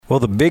Well,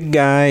 the big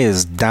guy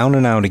is down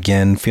and out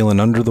again, feeling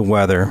under the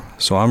weather,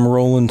 so I'm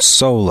rolling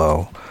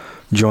solo,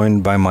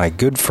 joined by my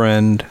good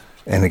friend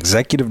and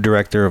executive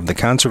director of the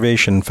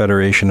Conservation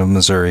Federation of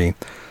Missouri,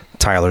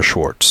 Tyler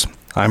Schwartz.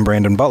 I'm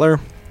Brandon Butler.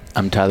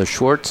 I'm Tyler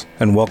Schwartz.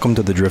 And welcome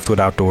to the Driftwood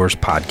Outdoors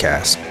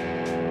podcast.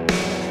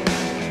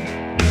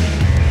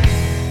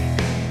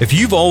 If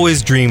you've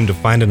always dreamed of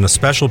finding a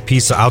special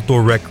piece of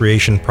outdoor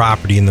recreation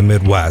property in the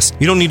Midwest,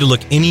 you don't need to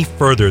look any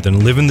further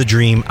than Living the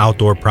Dream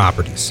Outdoor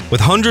Properties. With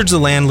hundreds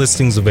of land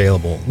listings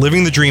available,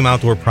 Living the Dream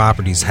Outdoor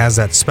Properties has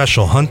that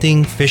special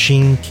hunting,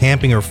 fishing,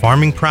 camping, or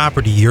farming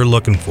property you're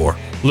looking for.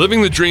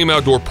 Living the Dream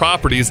Outdoor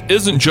Properties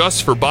isn't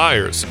just for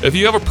buyers. If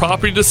you have a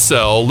property to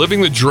sell,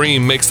 Living the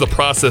Dream makes the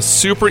process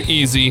super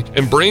easy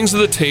and brings to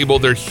the table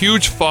their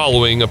huge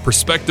following of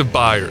prospective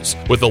buyers.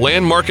 With the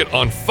land market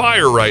on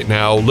fire right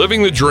now,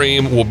 Living the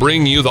Dream will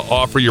bring you the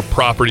offer your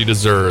property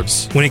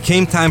deserves. When it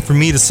came time for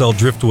me to sell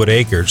Driftwood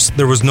Acres,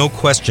 there was no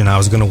question I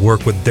was going to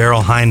work with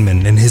Daryl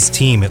Heineman and his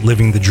team at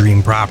Living the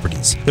Dream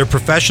Properties. Their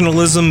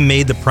professionalism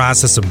made the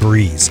process a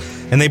breeze,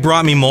 and they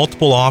brought me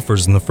multiple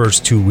offers in the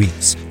first 2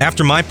 weeks.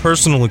 After my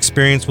personal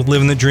experience with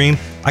Living the Dream,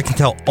 I can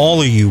tell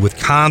all of you with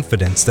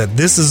confidence that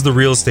this is the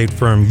real estate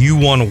firm you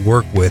want to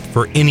work with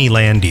for any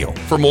land deal.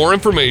 For more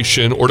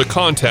information or to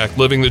contact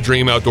Living the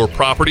Dream Outdoor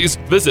Properties,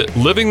 visit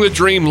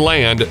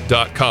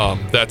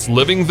livingthedreamland.com. That's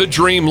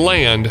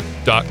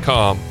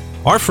livingthedreamland.com.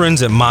 Our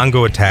friends at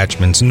Mongo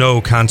Attachments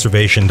know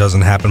conservation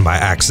doesn't happen by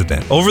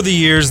accident. Over the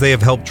years, they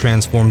have helped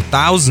transform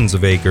thousands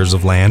of acres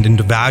of land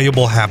into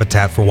valuable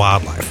habitat for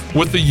wildlife.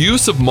 With the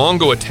use of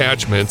Mongo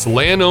Attachments,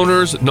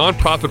 landowners,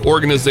 nonprofit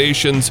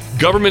organizations,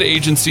 government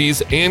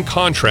agencies, and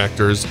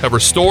contractors have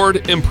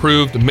restored,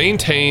 improved,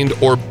 maintained,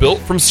 or built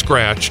from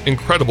scratch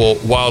incredible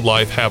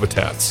wildlife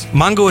habitats.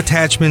 Mongo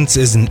Attachments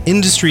is an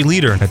industry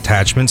leader in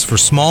attachments for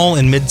small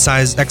and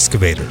mid-sized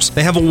excavators.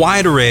 They have a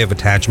wide array of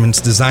attachments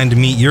designed to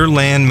meet your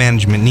land management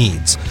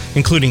needs,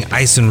 including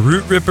ice and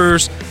root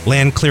rippers,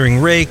 land clearing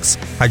rakes,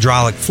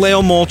 hydraulic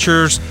flail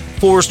mulchers,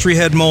 forestry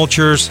head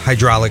mulchers,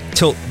 hydraulic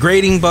tilt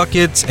grading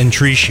buckets, and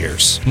tree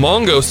shears.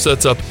 Mongo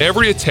sets up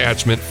every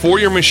attachment for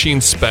your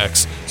machine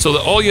specs so that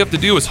all you have to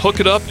do is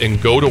hook it up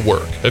and go to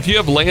work. If you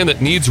have land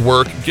that needs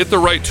work, get the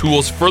right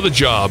tools for the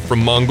job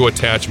from Mongo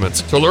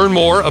Attachments. To learn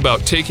more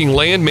about taking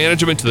land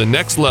management to the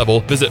next level,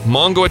 visit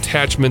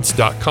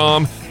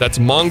mongoattachments.com. That's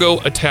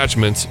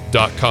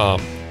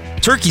mongoattachments.com.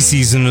 Turkey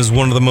season is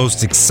one of the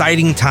most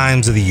exciting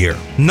times of the year.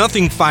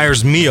 Nothing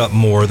fires me up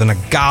more than a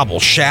gobble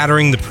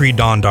shattering the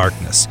pre-dawn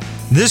darkness.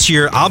 This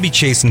year, I'll be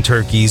chasing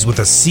turkeys with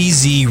a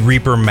CZ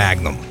Reaper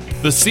Magnum.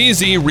 The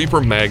CZ Reaper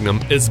Magnum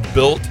is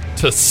built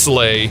to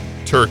slay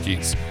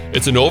turkeys.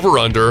 It's an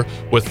over-under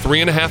with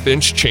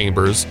 3.5-inch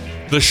chambers.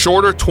 The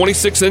shorter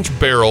 26-inch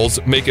barrels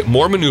make it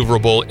more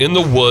maneuverable in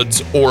the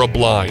woods or a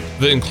blind.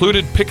 The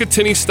included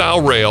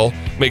Picatinny-style rail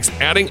makes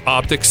adding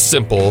optics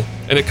simple,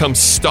 and it comes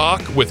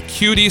stock with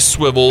QD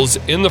swivels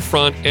in the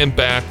front and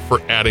back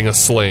for adding a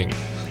sling.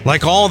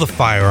 Like all the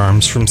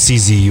firearms from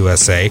CZ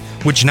USA,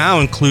 which now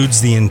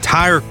includes the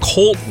entire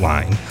Colt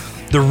line,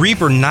 the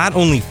Reaper not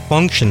only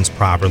functions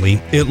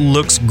properly, it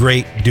looks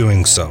great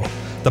doing so.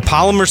 The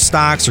polymer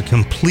stocks are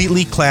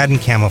completely clad in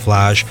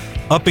camouflage,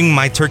 upping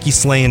my turkey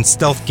slaying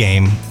stealth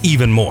game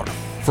even more.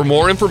 For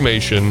more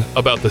information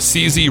about the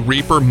CZ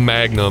Reaper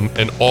Magnum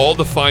and all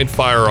the fine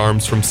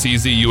firearms from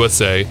CZ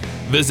USA,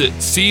 visit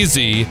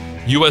CZUSA.com.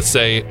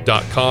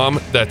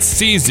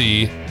 That's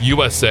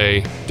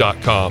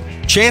CZUSA.com.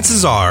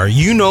 Chances are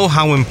you know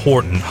how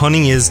important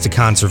hunting is to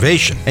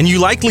conservation, and you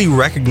likely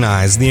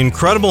recognize the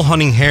incredible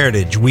hunting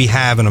heritage we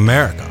have in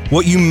America.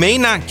 What you may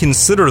not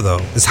consider,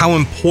 though, is how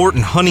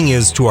important hunting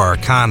is to our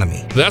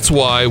economy. That's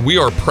why we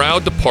are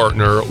proud to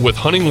partner with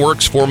Hunting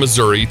Works for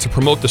Missouri to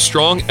promote the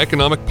strong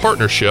economic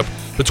partnership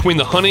between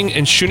the hunting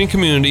and shooting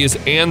communities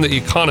and the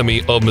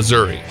economy of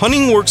Missouri.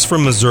 Hunting Works for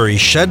Missouri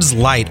sheds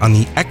light on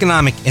the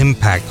economic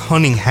impact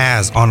hunting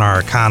has on our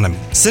economy.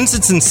 Since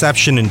its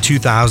inception in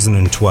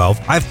 2012,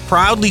 I've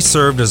proudly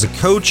served as a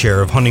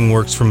co-chair of Hunting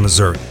Works for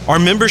Missouri. Our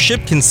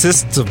membership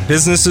consists of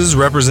businesses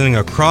representing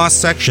a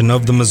cross-section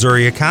of the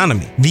Missouri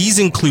economy. These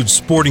include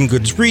sporting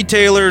goods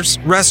retailers,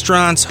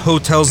 restaurants,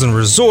 hotels and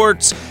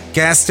resorts,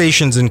 gas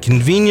stations and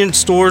convenience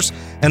stores,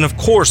 and of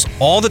course,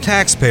 all the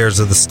taxpayers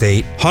of the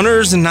state,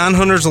 hunters and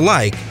non-hunters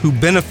alike, who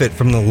benefit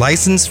from the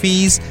license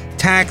fees,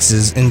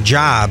 taxes, and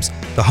jobs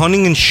the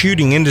hunting and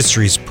shooting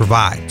industries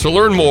provide. To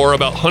learn more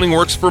about Hunting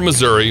Works for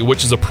Missouri,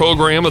 which is a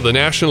program of the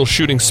National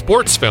Shooting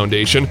Sports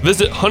Foundation,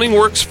 visit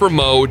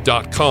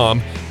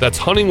huntingworksformo.com. That's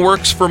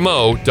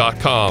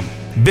huntingworksformo.com.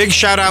 Big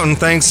shout out and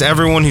thanks to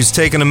everyone who's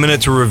taken a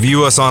minute to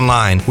review us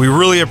online. We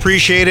really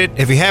appreciate it.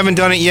 If you haven't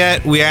done it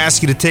yet, we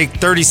ask you to take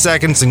 30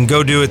 seconds and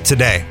go do it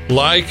today.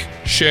 Like,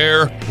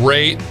 share,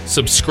 rate,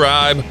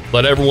 subscribe.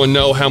 Let everyone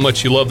know how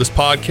much you love this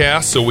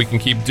podcast so we can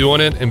keep doing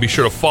it. And be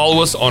sure to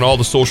follow us on all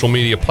the social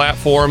media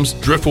platforms,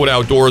 Driftwood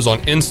Outdoors on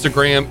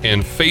Instagram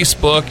and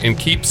Facebook, and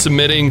keep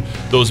submitting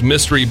those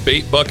mystery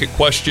bait bucket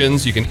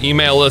questions. You can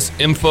email us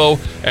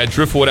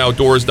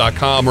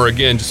info@driftwoodoutdoors.com, or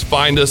again, just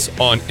find us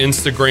on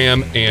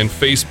Instagram and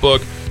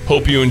Facebook.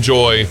 Hope you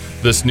enjoy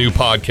this new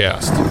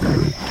podcast.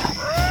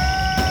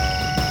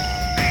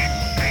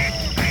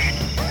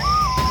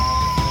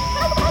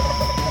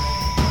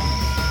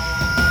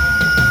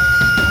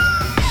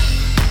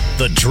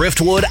 The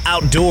Driftwood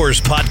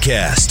Outdoors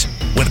Podcast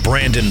with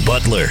Brandon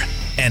Butler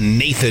and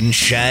Nathan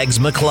Shags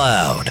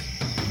McLeod.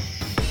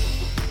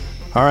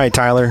 All right,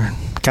 Tyler,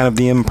 kind of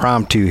the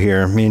impromptu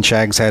here. Me and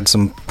Shags had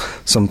some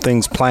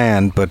things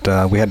planned,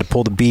 but we had to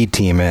pull the B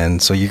team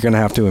in, so you're going to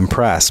have to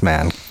impress,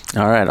 man.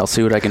 All right, I'll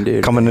see what I can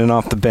do. Coming in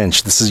off the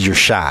bench, this is your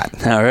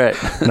shot. All right.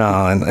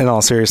 No, in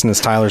all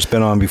seriousness, Tyler's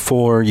been on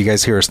before. You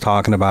guys hear us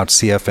talking about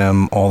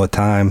CFM all the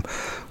time.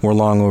 We're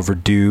long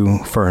overdue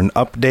for an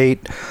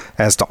update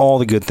as to all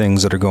the good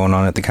things that are going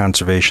on at the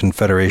Conservation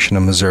Federation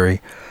of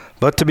Missouri.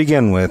 But to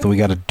begin with, we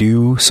got to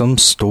do some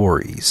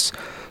stories.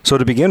 So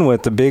to begin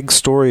with, the big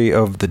story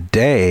of the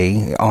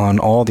day on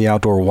all the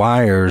outdoor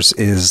wires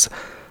is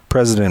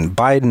President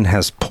Biden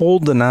has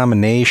pulled the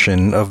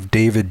nomination of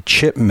David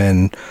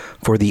Chipman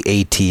for the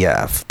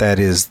ATF. That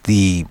is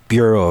the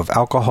Bureau of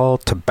Alcohol,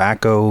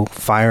 Tobacco,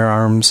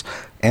 Firearms,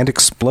 and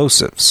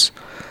Explosives.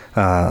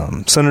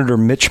 Senator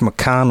Mitch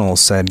McConnell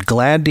said,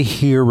 "Glad to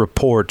hear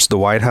reports the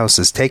White House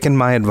has taken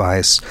my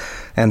advice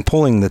and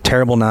pulling the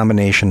terrible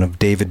nomination of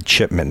David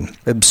Chipman.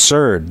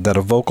 Absurd that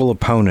a vocal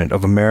opponent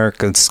of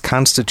America's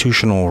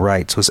constitutional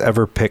rights was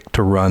ever picked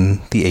to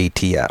run the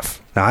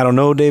ATF." Now, I don't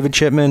know David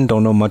Chipman,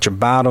 don't know much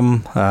about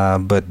him,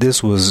 but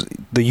this was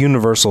the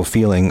universal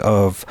feeling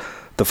of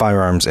the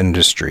firearms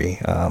industry.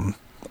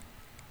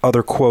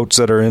 Other quotes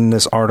that are in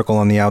this article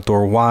on the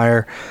Outdoor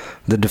Wire: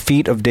 "The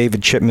defeat of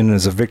David Chipman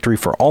is a victory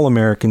for all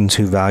Americans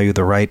who value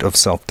the right of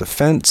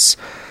self-defense,"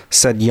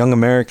 said Young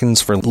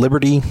Americans for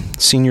Liberty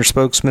senior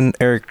spokesman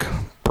Eric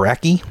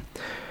Brackey.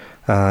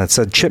 It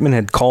said Chipman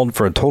had called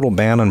for a total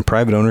ban on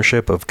private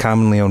ownership of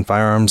commonly owned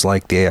firearms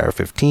like the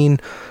AR-15,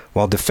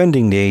 while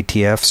defending the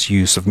ATF's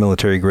use of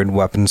military-grade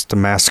weapons to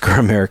massacre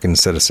American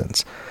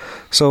citizens.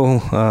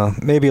 So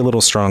maybe a little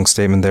strong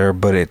statement there,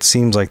 but it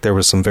seems like there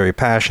was some very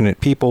passionate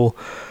people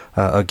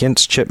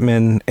against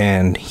Chipman,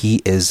 and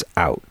he is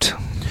out.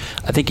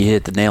 I think you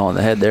hit the nail on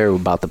the head there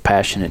about the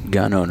passionate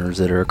gun owners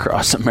that are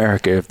across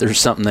America. If there's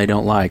something they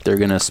don't like, they're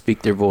going to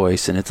speak their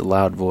voice, and it's a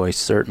loud voice,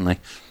 certainly.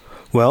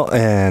 Well,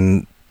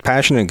 and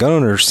passionate gun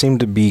owners seem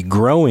to be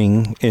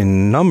growing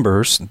in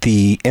numbers.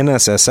 The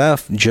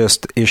NSSF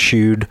just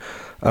issued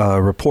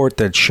a report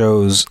that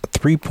shows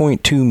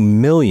 3.2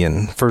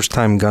 million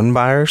first-time gun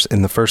buyers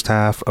in the first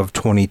half of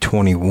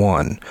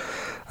 2021.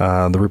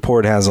 The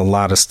report has a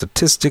lot of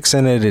statistics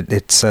in it.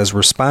 It says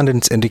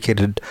respondents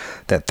indicated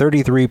that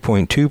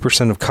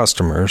 33.2% of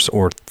customers,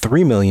 or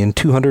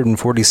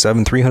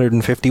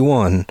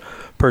 3,247,351,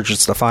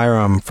 purchased a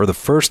firearm for the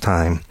first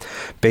time,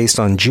 based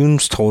on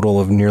June's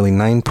total of nearly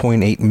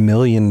 9.8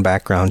 million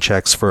background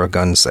checks for a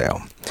gun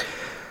sale.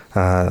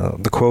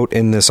 The quote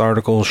in this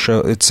article,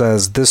 it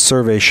says, "This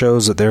survey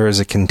shows that there is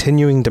a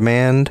continuing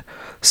demand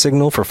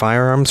signal for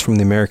firearms from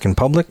the American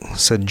public,"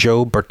 said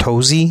Joe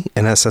Bertozzi,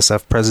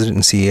 NSSF president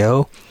and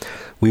CEO.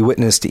 "We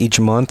witnessed each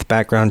month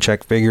background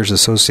check figures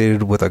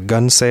associated with a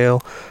gun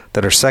sale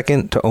that are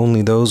second to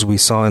only those we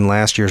saw in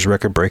last year's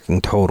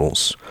record-breaking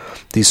totals.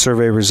 These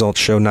survey results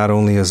show not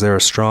only is there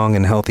a strong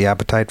and healthy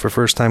appetite for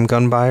first-time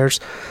gun buyers,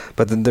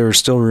 but that there is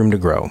still room to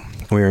grow.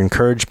 We are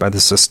encouraged by the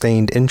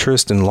sustained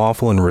interest in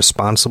lawful and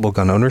responsible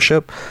gun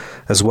ownership,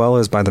 as well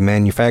as by the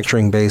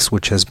manufacturing base,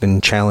 which has been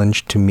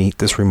challenged to meet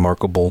this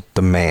remarkable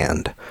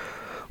demand."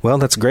 Well,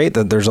 that's great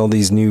that there's all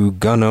these new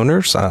gun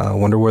owners. I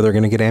wonder where they're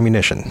going to get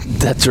ammunition.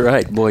 That's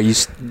right. Boy,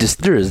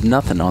 there is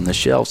nothing on the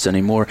shelves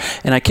anymore.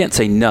 And I can't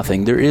say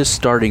nothing. There is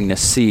starting to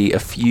see a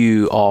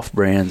few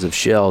off-brands of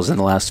shells in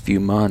the last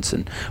few months,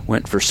 and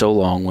went for so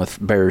long with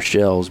bare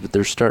shells, but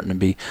there's starting to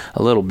be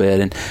a little bit.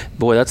 And,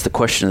 boy, that's the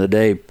question of the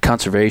day.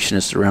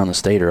 Conservationists around the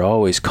state are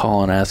always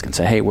calling, asking,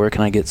 say, "Hey, where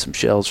can I get some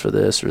shells for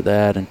this or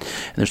that?" And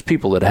there's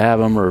people that have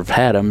them or have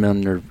had them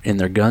in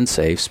their gun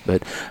safes,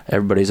 but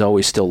everybody's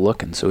always still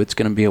looking. So it's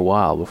going to be a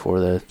while before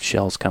the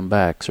shells come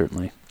back,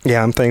 certainly.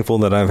 Yeah, I'm thankful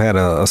that I've had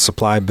a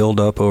supply build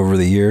up over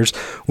the years.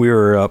 We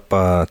were up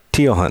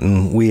teal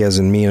hunting. We, as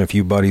in me and a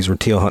few buddies, were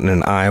teal hunting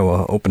in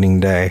Iowa opening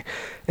day.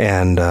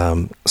 And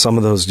some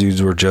of those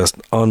dudes were just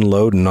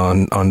unloading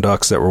on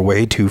ducks that were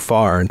way too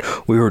far. And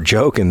we were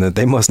joking that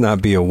they must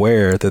not be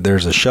aware that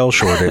there's a shell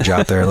shortage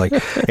out there. Like,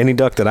 any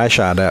duck that I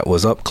shot at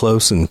was up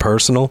close and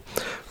personal.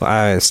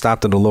 I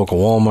stopped at a local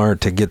Walmart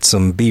to get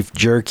some beef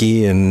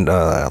jerky and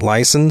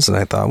license. And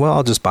I thought, well,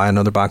 I'll just buy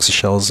another box of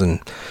shells and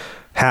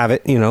have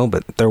it,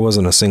 but there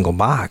wasn't a single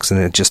box. And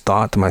it just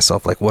thought to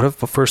myself, like, what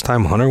if a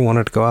first-time hunter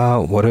wanted to go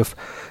out? What if,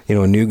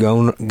 a new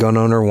gun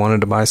owner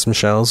wanted to buy some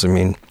shells? I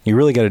mean, you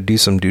really got to do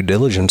some due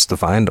diligence to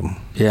find them.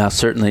 Yeah,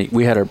 certainly.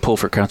 We had our Pull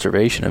for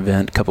Conservation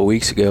event a couple of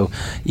weeks ago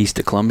east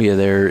of Columbia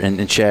there,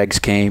 and Shags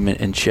came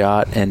and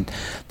shot, and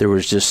there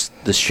was just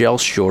the shell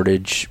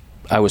shortage.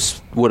 I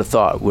would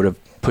have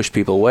pushed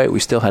people away. We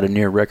still had a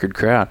near record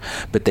crowd,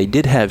 but they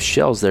did have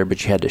shells there,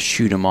 but you had to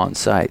shoot them on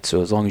site.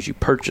 So as long as you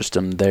purchased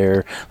them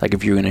there, like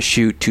if you were going to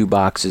shoot 2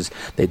 boxes,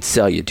 they'd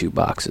sell you 2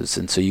 boxes.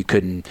 And so you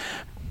couldn't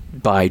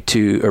buy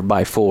 2 or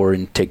buy 4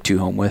 and take 2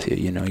 home with you.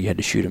 You know, you had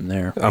to shoot them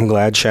there. I'm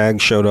glad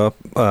Shag showed up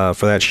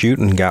for that shoot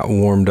and got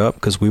warmed up,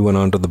 because we went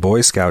on to the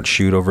Boy Scout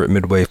shoot over at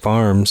Midway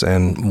Farms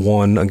and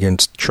won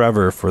against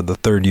Trevor for the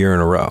 3rd year in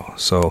a row.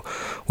 So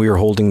we are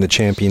holding the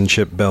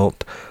championship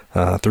belt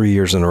 3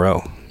 years in a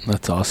row.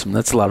 That's awesome.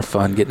 That's a lot of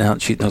fun, getting out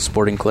and shooting those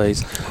sporting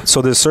clays.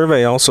 So this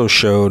survey also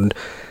showed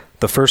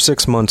the first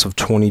 6 months of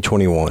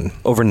 2021,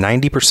 over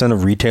 90%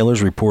 of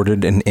retailers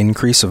reported an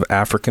increase of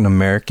African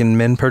American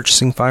men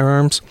purchasing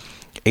firearms.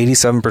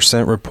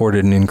 87%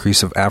 reported an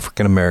increase of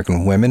African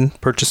American women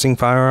purchasing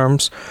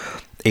firearms.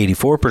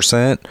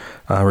 84%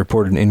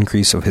 reported an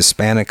increase of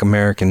Hispanic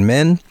American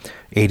men.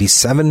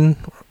 87%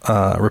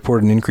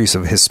 reported an increase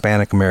of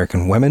Hispanic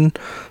American women.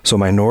 So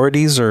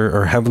minorities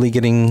are heavily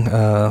getting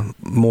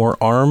more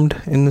armed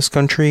in this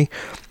country.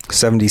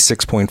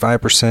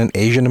 76.5%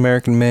 Asian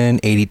American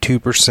men,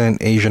 82%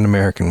 Asian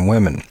American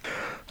women.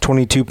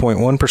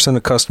 22.1%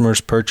 of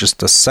customers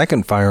purchased a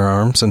second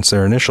firearm since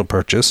their initial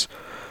purchase.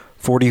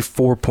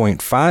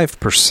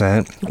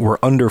 44.5% were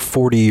under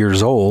 40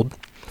 years old.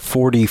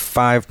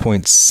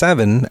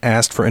 45.7%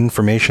 asked for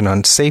information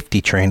on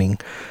safety training,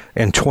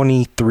 and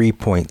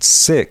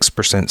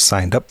 23.6%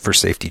 signed up for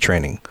safety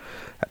training.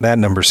 That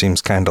number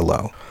seems kind of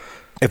low.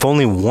 If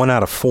only 1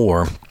 out of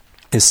 4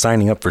 is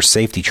signing up for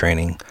safety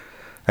training,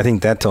 I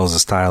think that tells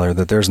us, Tyler,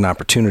 that there's an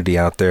opportunity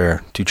out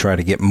there to try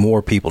to get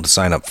more people to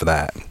sign up for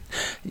that.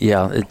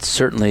 Yeah, it's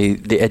certainly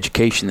the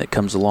education that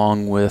comes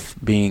along with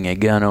being a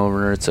gun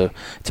owner. It's a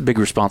big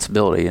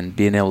responsibility, and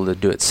being able to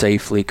do it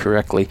safely,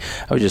 correctly.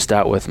 I was just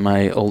out with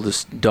my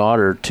oldest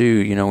daughter too.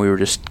 You know, we were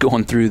just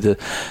going through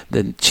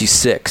she's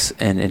 6,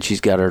 and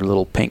she's got her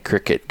little pink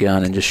cricket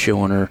gun, and just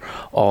showing her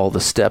all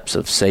the steps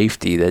of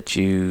safety that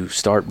you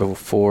start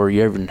before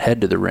you even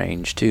head to the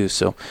range too.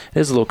 So it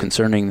is a little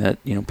concerning that,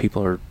 you know,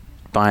 people are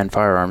buying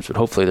firearms, but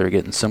hopefully they're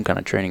getting some kind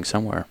of training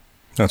somewhere.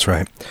 That's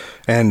right.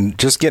 And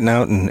just getting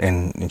out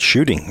and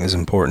shooting is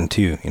important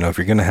too. You know, if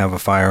you're going to have a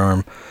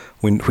firearm,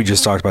 we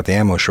just talked about the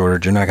ammo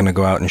shortage, you're not going to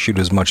go out and shoot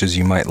as much as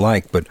you might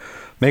like, but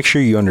make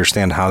sure you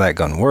understand how that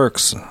gun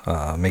works.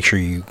 Make sure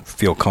you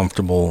feel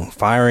comfortable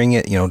firing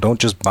it. You know, don't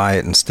just buy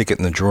it and stick it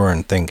in the drawer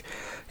and think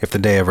if the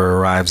day ever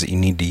arrives that you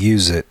need to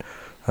use it,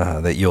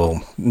 that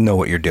you'll know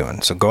what you're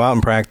doing. So go out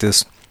and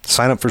practice,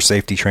 sign up for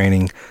safety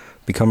training,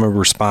 become a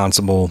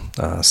responsible,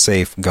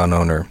 safe gun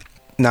owner.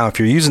 Now, if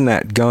you're using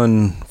that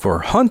gun for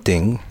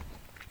hunting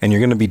and you're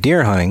going to be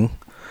deer hunting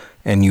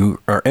and you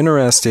are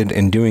interested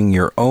in doing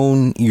your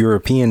own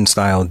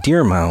European-style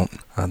deer mount,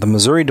 the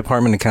Missouri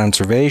Department of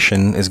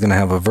Conservation is going to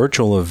have a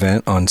virtual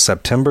event on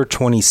September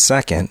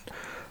 22nd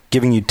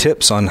giving you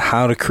tips on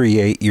how to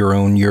create your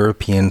own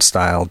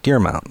European-style deer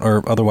mount,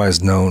 or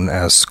otherwise known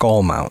as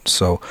skull mount.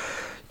 So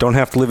don't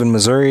have to live in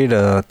Missouri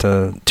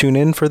to tune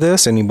in for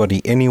this.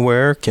 Anybody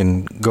anywhere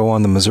can go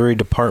on the Missouri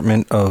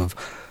Department of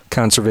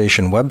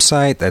Conservation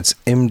website. That's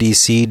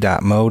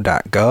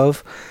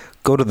mdc.mo.gov.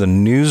 Go to the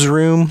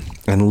newsroom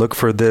and look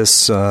for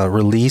this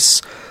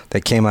release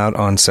that came out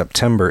on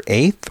September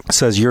 8th. It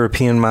says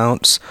European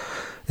mounts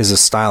is a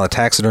style of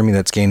taxidermy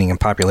that's gaining in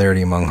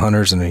popularity among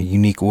hunters in a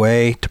unique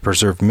way to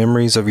preserve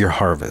memories of your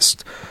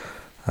harvest.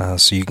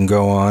 So you can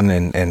go on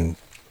and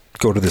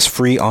go to this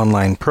free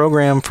online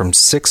program from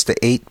 6 to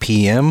 8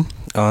 p.m.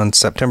 on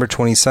September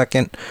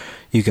 22nd.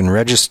 You can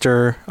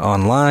register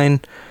online,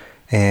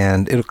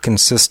 and it'll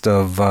consist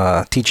of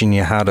teaching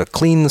you how to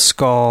clean the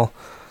skull.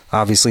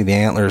 Obviously, the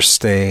antlers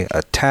stay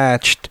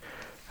attached.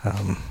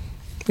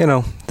 You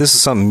know, this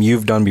is something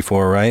you've done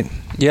before, right?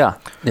 Yeah,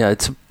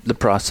 it's the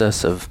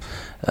process of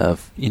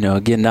you know,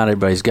 again, not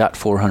everybody's got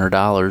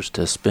 $400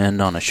 to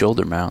spend on a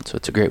shoulder mount, so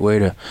it's a great way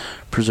to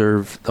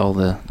preserve all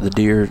the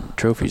deer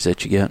trophies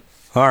that you get.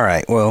 All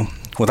right, well,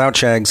 without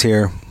Shags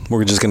here,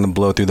 we're just going to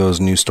blow through those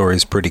news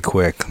stories pretty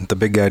quick. The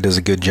big guy does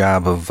a good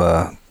job of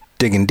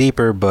digging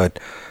deeper, but,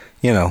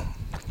 you know,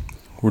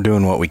 we're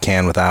doing what we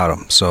can without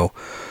him. So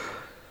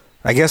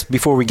I guess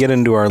before we get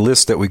into our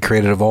list that we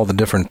created of all the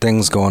different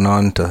things going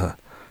on to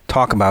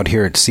talk about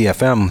here at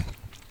CFM,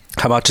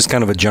 how about just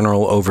kind of a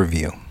general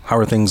overview? How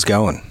are things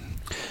going?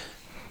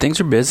 Things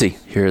are busy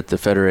here at the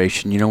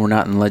Federation. You know, we're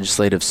not in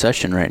legislative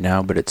session right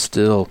now, but it's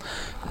still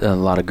a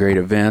lot of great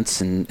events.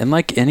 And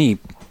like any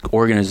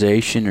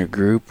organization or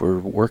group, we're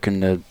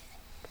working to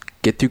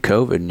get through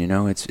COVID. You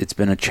know, it's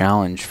been a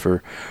challenge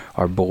for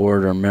our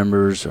board, our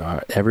members,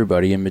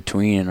 everybody in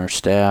between, and our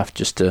staff,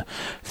 just to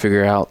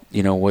figure out,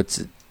 you know,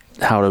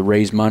 how to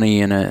raise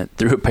money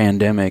through a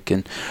pandemic.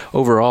 And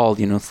overall,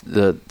 you know,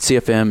 the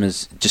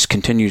CFM just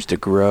continues to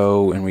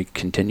grow, and we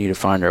continue to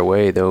find our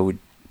way, though. We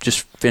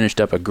just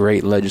finished up a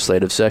great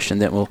legislative session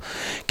that we'll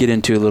get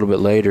into a little bit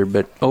later.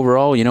 But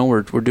overall, you know,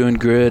 we're doing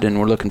good, and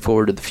we're looking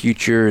forward to the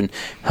future. And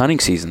hunting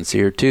season's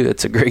here too.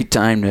 It's a great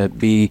time to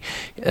be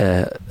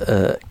a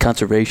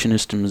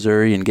conservationist in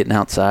Missouri and getting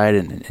outside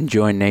and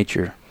enjoying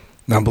nature.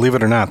 Now, believe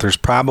it or not, there's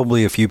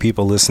probably a few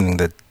people listening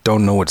that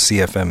don't know what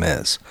CFM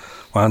is.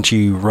 Why don't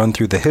you run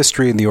through the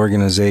history of the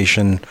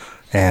organization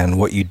and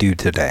what you do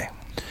today?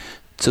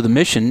 So the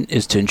mission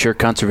is to ensure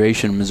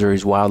conservation of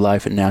Missouri's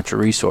wildlife and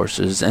natural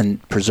resources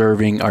and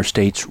preserving our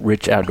state's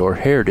rich outdoor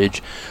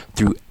heritage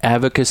through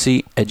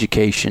advocacy,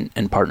 education,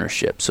 and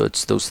partnership. So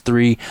it's those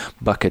three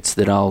buckets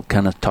that I'll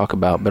kind of talk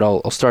about, but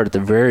I'll start at the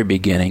very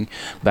beginning,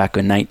 back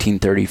in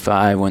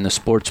 1935, when the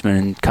sportsmen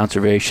and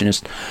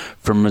conservationists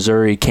from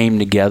Missouri came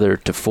together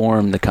to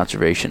form the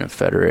Conservation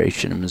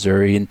Federation of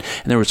Missouri, and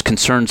there was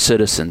concerned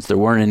citizens. There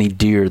weren't any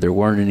deer, there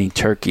weren't any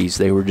turkeys.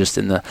 They were just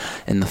in the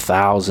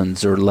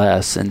thousands or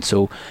less, and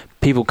so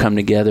people come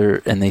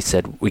together and they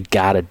said, we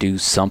got to do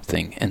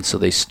something. And so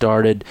they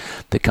started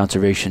the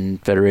Conservation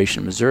Federation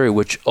of Missouri,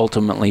 which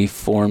ultimately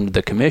formed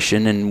the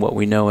commission and what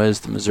we know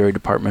as the Missouri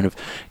Department of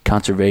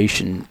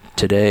Conservation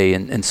today.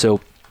 And so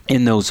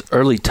in those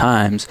early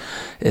times,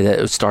 it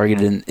was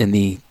targeted in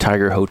the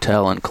Tiger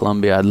Hotel in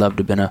Columbia. I'd love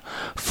to have been a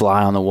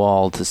fly on the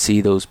wall to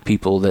see those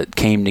people that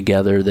came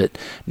together that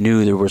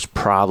knew there was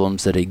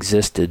problems that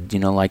existed. You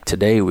know, like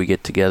today we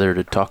get together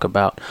to talk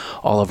about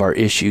all of our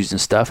issues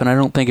and stuff, and I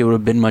don't think it would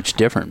have been much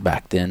different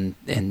back then.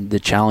 And the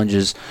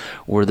challenges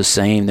were the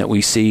same that we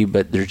see,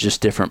 but there's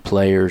just different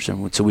players.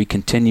 And so we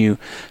continue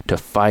to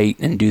fight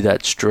and do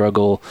that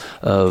struggle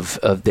of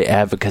the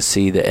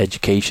advocacy, the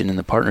education, and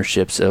the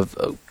partnerships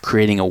of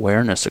creating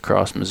awareness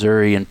across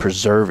Missouri and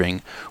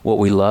preserving what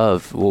we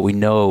love, what we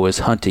know as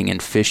hunting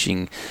and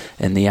fishing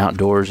and the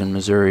outdoors in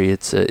Missouri.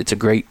 It's a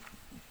great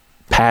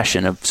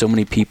passion of so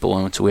many people,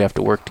 and so we have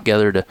to work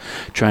together to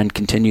try and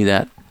continue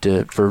that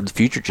for the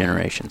future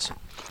generations.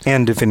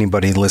 And if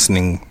anybody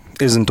listening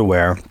isn't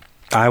aware,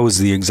 I was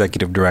the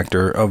executive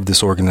director of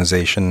this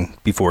organization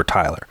before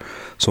Tyler.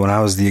 So when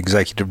I was the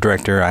executive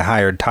director, I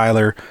hired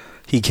Tyler.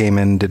 He came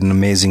in, did an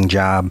amazing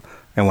job,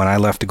 and when I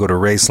left to go to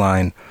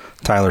Raceline,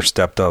 Tyler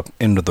stepped up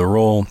into the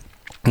role.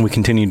 We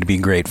continued to be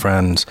great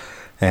friends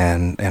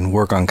and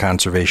work on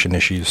conservation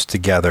issues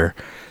together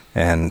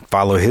and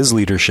follow his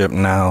leadership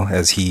now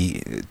as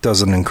he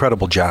does an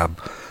incredible job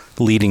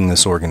leading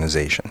this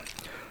organization.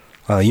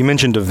 You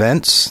mentioned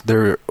events.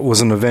 There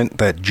was an event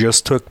that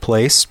just took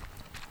place.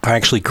 I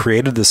actually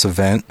created this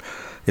event.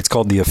 It's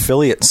called the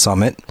Affiliate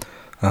Summit.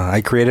 I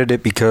created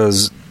it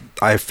because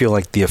I feel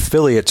like the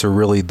affiliates are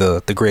really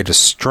the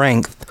greatest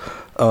strength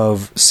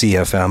of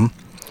CFM.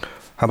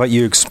 How about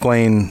you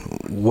explain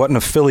what an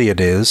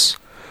affiliate is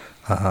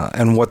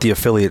and what the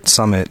Affiliate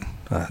Summit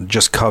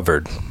just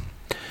covered?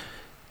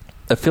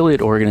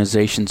 Affiliate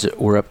organizations,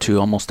 we're up to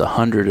almost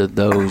 100 of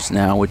those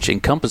now, which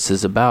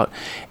encompasses about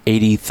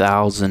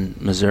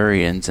 80,000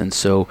 Missourians. And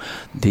so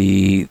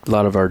a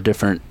lot of our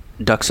different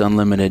Ducks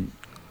Unlimited,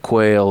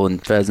 quail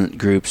and pheasant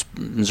groups,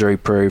 Missouri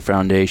Prairie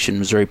Foundation,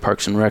 Missouri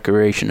Parks and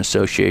Recreation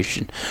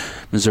Association,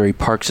 Missouri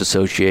Parks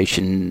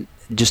Association,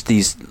 just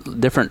these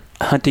different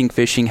hunting,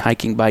 fishing,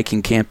 hiking,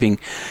 biking, camping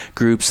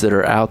groups that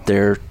are out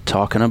there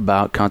talking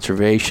about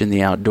conservation,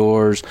 the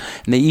outdoors,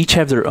 and they each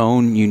have their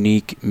own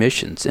unique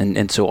missions.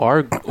 And so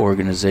our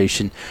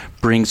organization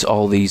brings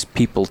all these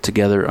people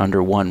together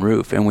under one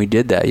roof. And we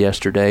did that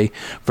yesterday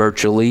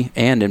virtually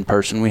and in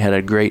person. We had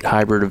a great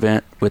hybrid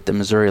event with the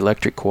Missouri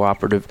Electric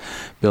Cooperative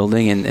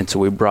building. And so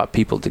we brought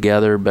people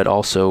together, but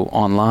also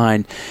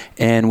online.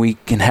 And we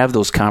can have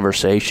those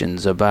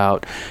conversations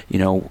about,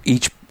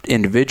 each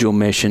individual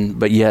mission,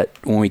 but yet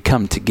when we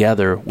come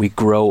together, we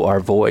grow our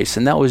voice.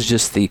 And that was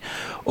just the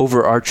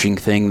overarching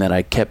thing that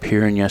I kept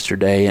hearing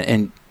yesterday.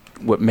 And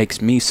what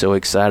makes me so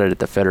excited at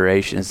the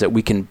Federation is that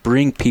we can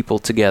bring people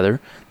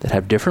together that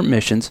have different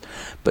missions,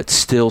 but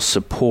still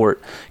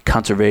support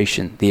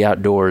conservation, the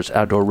outdoors,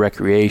 outdoor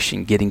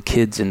recreation, getting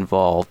kids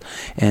involved.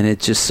 And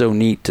it's just so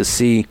neat to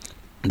see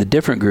the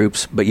different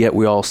groups, but yet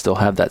we all still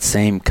have that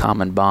same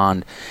common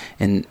bond,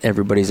 and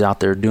everybody's out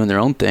there doing their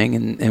own thing,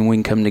 and we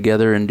can come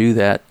together and do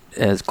that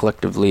as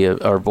collectively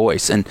our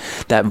voice. And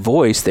that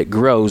voice that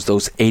grows,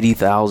 those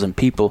 80,000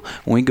 people,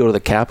 when we go to the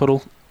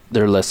Capitol,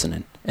 they're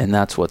listening. And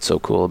that's what's so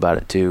cool about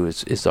it, too,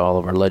 is all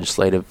of our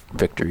legislative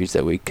victories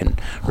that we can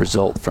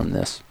result from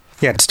this.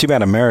 Yeah, it's too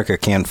bad America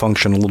can't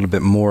function a little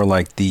bit more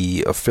like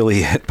the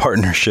affiliate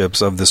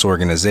partnerships of this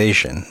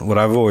organization. What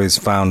I've always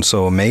found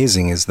so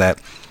amazing is that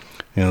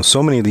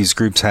so many of these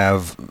groups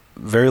have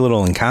very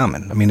little in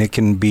common. I mean, it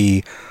can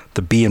be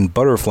the Bee and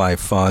Butterfly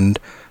Fund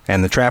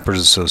and the Trappers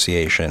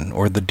Association,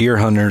 or the deer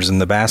hunters and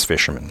the bass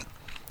fishermen.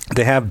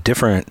 They have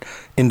different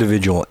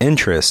individual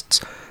interests.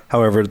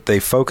 However,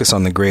 they focus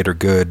on the greater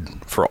good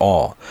for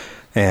all.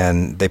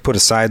 And they put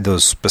aside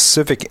those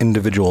specific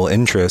individual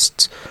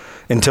interests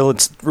until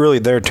it's really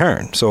their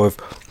turn. So if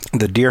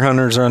the deer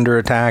hunters are under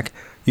attack,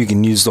 you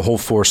can use the whole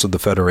force of the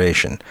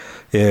Federation.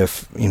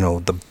 If,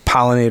 the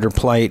pollinator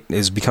plight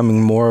is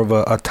becoming more of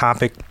a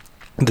topic,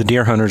 the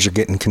deer hunters are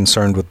getting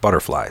concerned with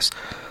butterflies.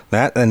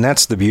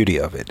 That's the beauty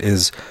of it,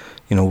 is,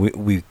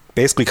 we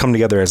basically come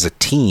together as a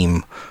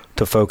team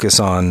to focus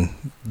on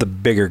the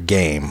bigger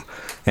game.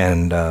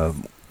 And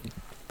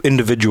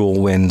individual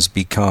wins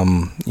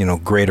become,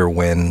 greater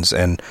wins,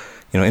 and,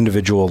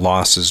 individual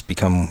losses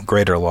become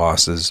greater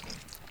losses.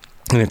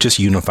 And it just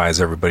unifies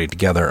everybody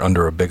together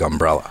under a big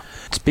umbrella.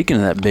 Speaking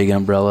of that big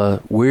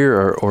umbrella, we're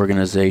our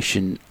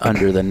organization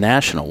under the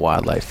National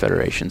Wildlife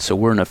Federation. So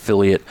we're an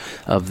affiliate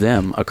of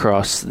them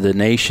across the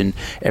nation.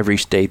 Every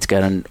state's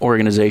got an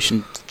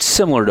organization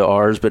similar to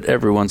ours, but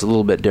everyone's a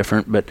little bit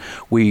different. But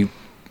we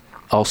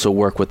also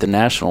work with the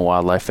National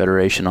Wildlife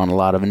Federation on a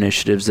lot of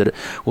initiatives that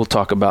we'll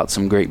talk about.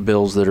 Some great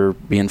bills that are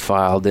being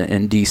filed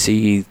in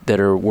D.C. that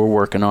we're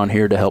working on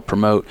here to help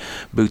promote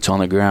boots on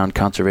the ground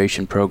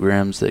conservation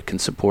programs that can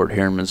support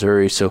here in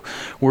Missouri. So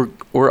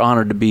we're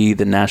honored to be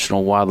the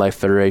National Wildlife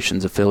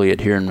Federation's affiliate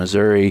here in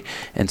Missouri,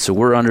 and so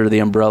we're under the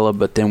umbrella,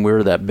 but then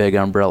we're that big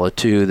umbrella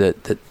too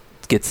that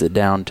gets it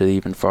down to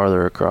even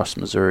farther across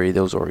Missouri,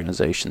 those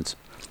organizations.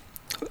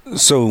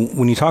 So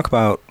when you talk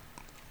about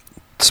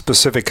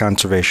specific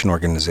conservation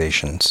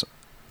organizations,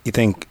 you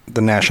think the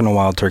National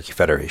Wild Turkey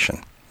Federation.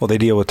 Well, they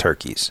deal with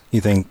turkeys.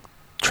 You think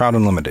Trout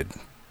Unlimited.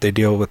 They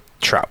deal with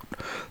trout.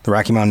 The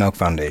Rocky Mountain Elk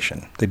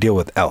Foundation. They deal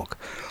with elk.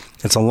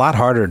 It's a lot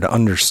harder to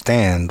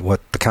understand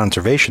what the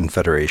Conservation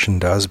Federation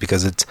does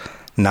because it's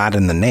not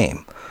in the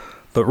name.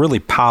 But really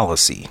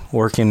policy,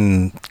 work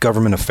in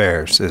government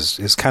affairs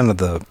is kind of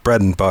the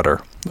bread and butter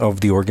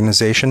of the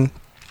organization.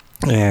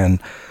 And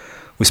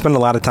we spend a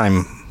lot of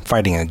time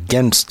fighting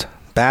against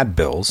bad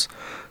bills.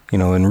 You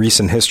know, in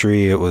recent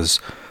history, it was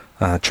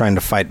trying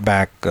to fight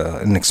back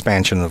an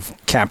expansion of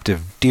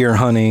captive deer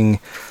hunting,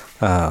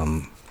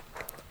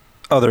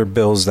 other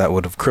bills that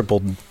would have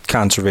crippled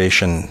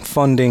conservation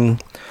funding.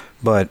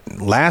 But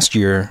last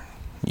year,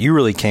 you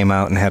really came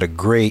out and had a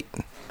great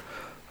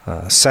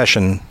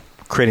session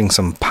creating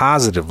some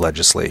positive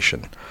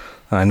legislation.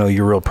 I know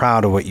you're real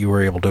proud of what you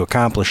were able to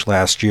accomplish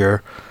last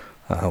year.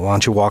 Why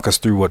don't you walk us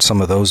through what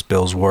some of those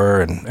bills were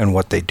and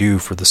what they do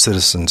for the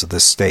citizens of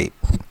this state?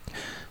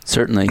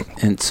 Certainly.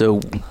 And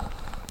so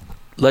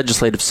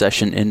legislative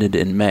session ended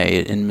in May.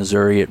 In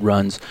Missouri, it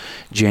runs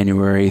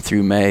January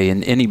through May,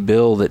 and any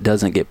bill that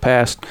doesn't get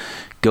passed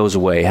goes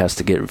away, has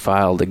to get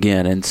filed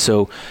again. And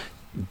so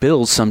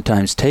bills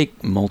sometimes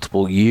take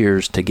multiple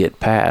years to get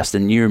passed,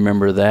 and you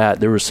remember that.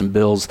 There were some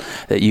bills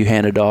that you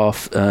handed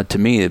off to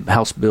me,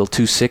 House Bill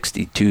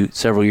 260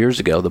 several years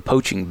ago, the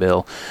poaching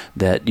bill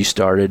that you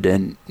started,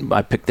 and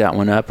I picked that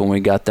one up, and we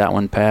got that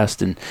one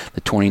passed in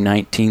the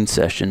 2019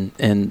 session.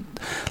 And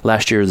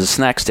last year, the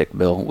snack stick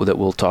bill that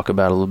we'll talk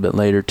about a little bit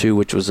later too,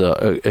 which was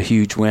a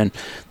huge win.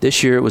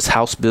 This year, it was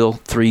House Bill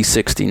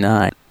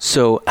 369.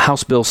 So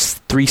House Bill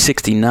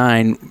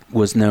 369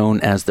 was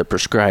known as the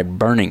Prescribed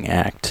Burning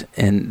Act,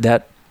 and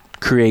that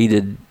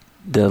created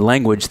the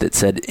language that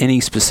said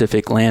any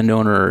specific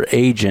landowner or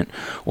agent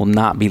will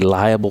not be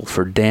liable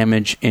for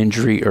damage,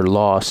 injury, or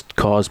loss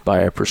caused by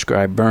a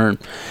prescribed burn,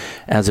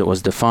 as it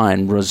was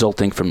defined,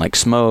 resulting from like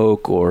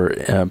smoke or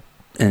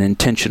an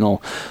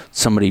intentional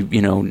somebody,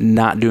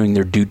 not doing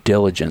their due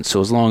diligence.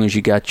 So as long as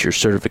you got your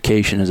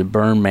certification as a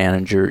burn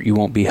manager, you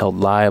won't be held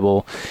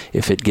liable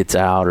if it gets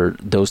out or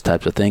those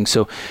types of things.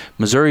 So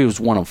Missouri was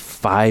one of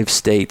 5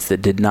 states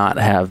that did not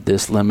have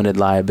this limited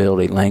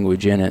liability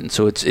language in it. And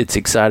so it's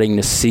exciting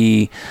to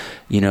see,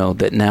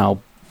 that now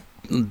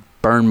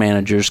burn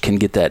managers can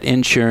get that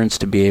insurance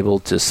to be able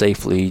to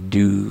safely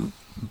do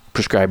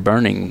prescribed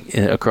burning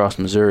across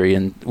Missouri,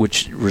 and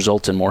which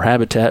results in more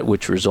habitat,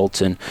 which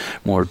results in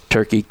more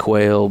turkey,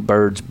 quail,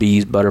 birds,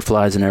 bees,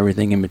 butterflies, and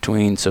everything in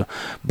between. So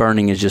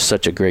burning is just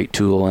such a great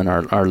tool in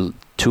our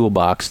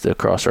toolbox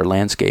across our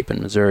landscape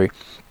in Missouri.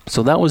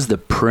 So that was the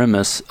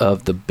premise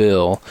of the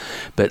bill.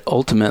 But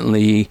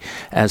ultimately,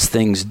 as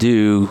things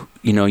do,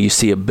 you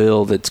see a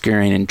bill that's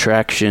gaining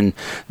traction,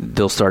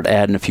 they'll start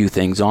adding a few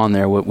things on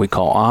there, what we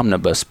call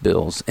omnibus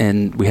bills.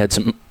 And we had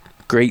some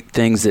great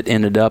things that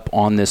ended up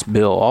on this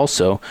bill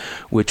also,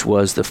 which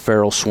was the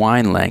feral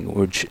swine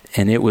language.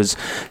 And it was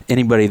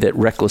anybody that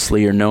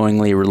recklessly or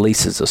knowingly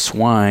releases a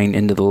swine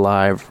into the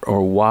live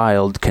or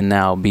wild can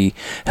now be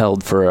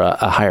held for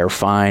a higher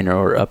fine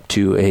or up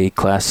to a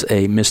Class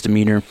A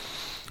misdemeanor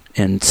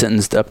and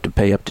sentenced up to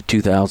pay up to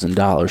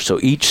 $2,000. So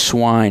each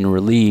swine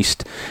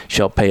released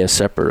shall pay a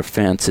separate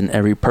offense, and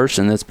every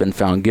person that's been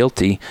found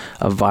guilty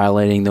of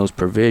violating those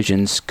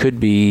provisions could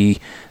be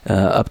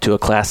up to a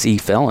Class E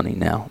felony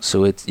now.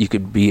 So you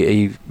could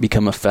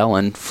become a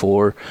felon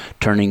for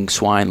turning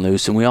swine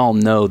loose. And we all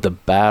know the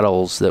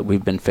battles that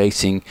we've been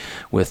facing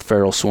with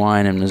feral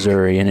swine in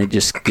Missouri, and it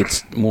just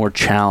gets more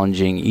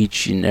challenging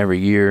each and every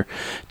year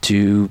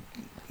to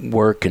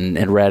work and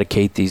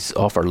eradicate these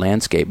off our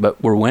landscape.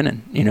 But we're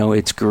winning.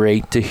 It's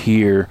great to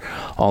hear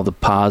all the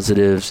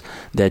positives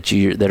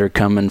that are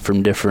coming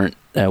from different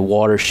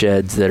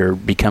watersheds that are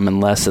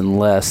becoming less and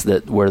less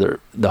where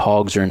the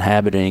hogs are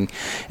inhabiting,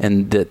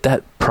 and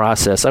that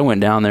process. I went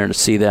down there to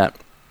see that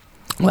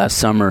last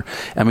summer.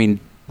 I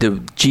mean, the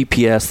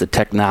GPS, the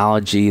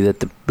technology that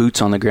the boots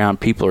on the ground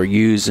people are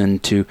using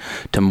to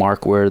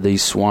mark where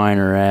these swine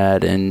are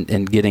at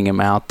and getting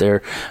them out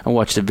there. I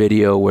watched a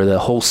video where the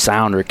whole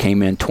sounder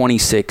came in,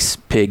 26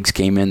 pigs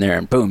came in there,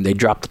 and boom, they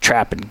dropped the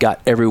trap and got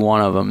every one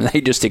of them.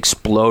 They just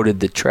exploded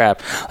the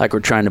trap like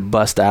we're trying to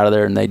bust out of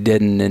there, and they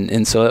didn't.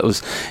 And so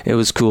it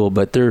was cool.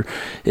 But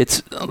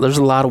there's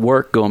a lot of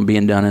work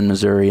being done in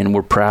Missouri, and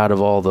we're proud of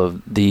all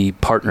the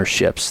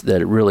partnerships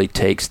that it really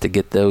takes to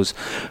get those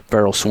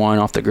feral swine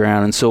off the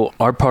ground. And so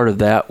our part of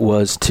that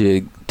was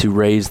to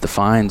raise the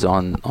fines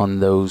on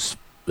those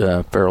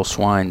feral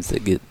swines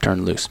that get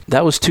turned loose.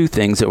 That was two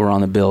things that were on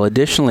the bill.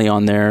 Additionally,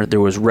 on there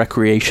was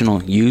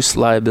recreational use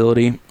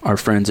liability. Our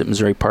friends at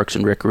Missouri Parks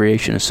and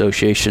Recreation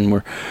Association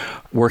were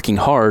working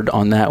hard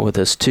on that with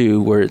us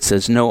too, where it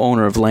says no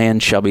owner of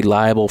land shall be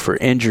liable for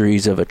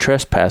injuries of a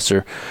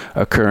trespasser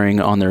occurring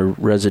on their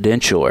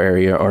residential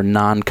area or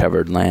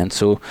non-covered land.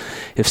 So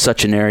if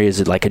such an area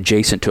is like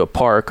adjacent to a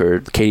park or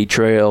the Katy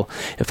Trail,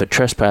 if a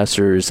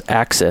trespasser is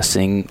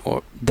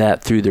accessing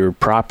that through their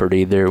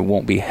property, they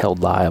won't be held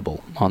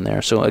liable on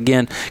there. So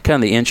again,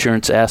 kind of the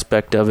insurance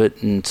aspect of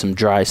it and some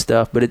dry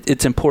stuff, but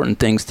it's important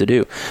things to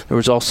do. There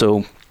was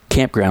also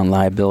campground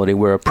liability,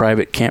 where a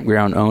private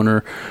campground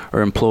owner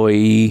or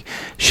employee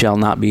shall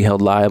not be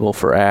held liable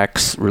for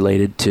acts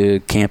related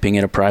to camping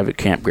at a private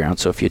campground.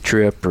 So if you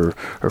trip or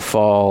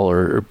fall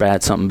or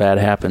something bad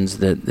happens,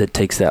 that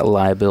takes that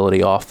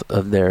liability off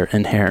of their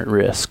inherent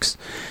risks.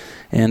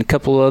 And a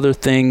couple other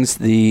things,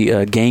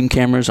 the game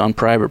cameras on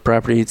private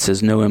property, it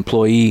says no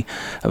employee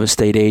of a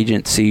state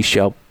agency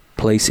shall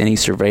place any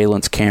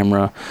surveillance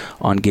camera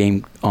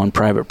on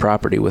private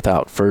property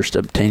without first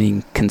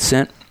obtaining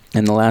consent.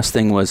 And the last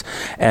thing was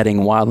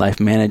adding wildlife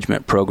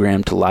management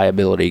program to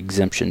liability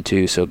exemption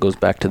too. So it goes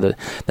back to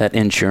that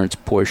insurance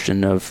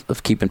portion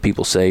of keeping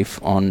people safe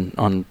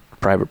on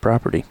private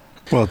property.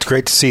 Well, it's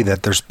great to see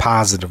that there's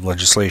positive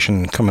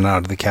legislation coming out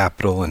of the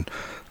Capitol, and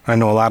I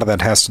know a lot of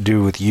that has to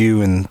do with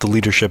you and the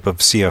leadership of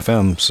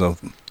CFM. So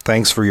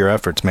thanks for your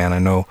efforts, man. I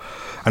know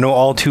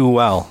all too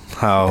well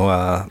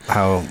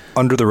how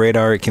under the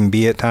radar it can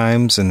be at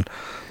times, and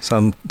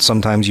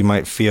sometimes you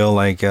might feel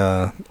like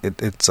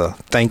it's a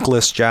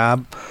thankless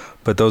job,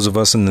 but those of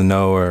us in the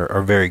know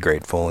are very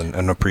grateful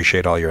and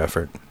appreciate all your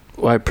effort.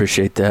 Well, I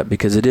appreciate that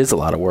because it is a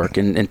lot of work.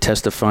 And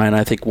testifying,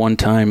 I think one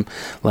time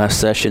last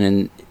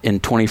session in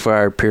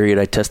 24-hour period,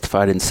 I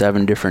testified in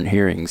 7 different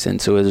hearings.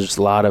 And so there's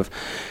a lot of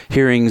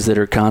hearings that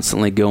are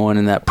constantly going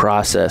in that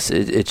process.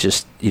 It's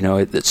just,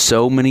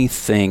 so many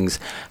things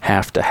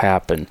have to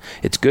happen.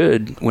 It's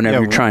good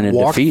whenever you're trying to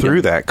defeat walk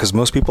through them. that, because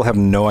most people have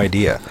no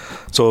idea.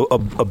 So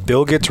a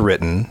bill gets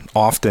written.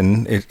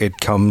 Often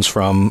it comes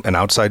from an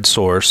outside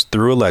source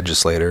through a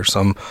legislator,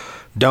 some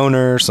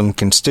donor, some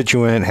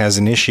constituent has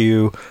an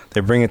issue. They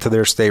bring it to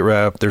their state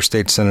rep, their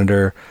state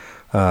senator.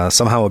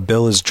 Somehow a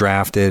bill is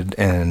drafted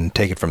and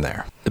take it from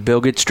there. The bill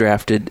gets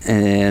drafted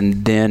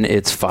and then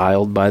it's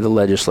filed by the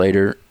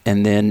legislator,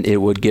 and then it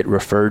would get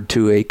referred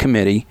to a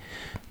committee.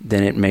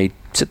 Then it may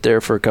sit there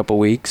for a couple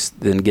weeks,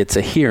 then gets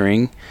a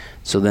hearing.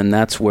 So then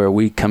that's where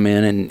we come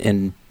in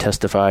and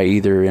testify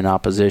either in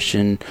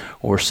opposition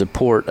or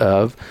support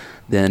of.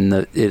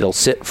 Then it'll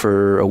sit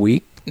for a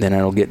week. Then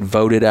it'll get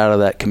voted out of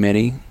that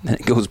committee. Then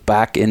it goes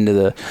back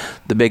into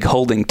the big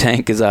holding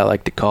tank, as I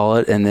like to call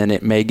it, and then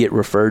it may get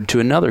referred to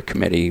another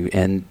committee,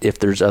 and if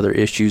there's other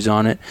issues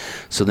on it.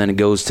 So then it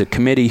goes to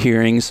committee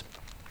hearings,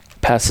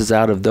 passes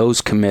out of those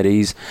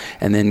committees,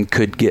 and then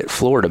could get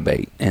floor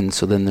debate. And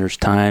so then there's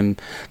time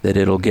that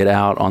it'll get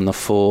out on the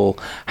full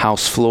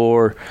House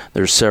floor.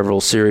 There's several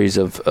series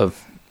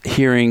of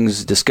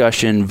hearings,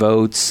 discussion,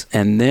 votes,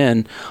 and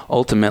then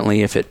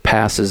ultimately if it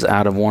passes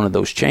out of one of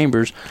those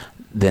chambers,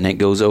 then it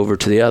goes over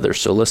to the other.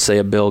 So let's say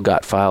a bill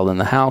got filed in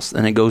the House,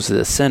 then it goes to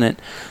the Senate.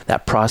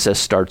 That process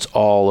starts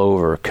all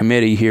over.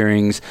 Committee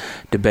hearings,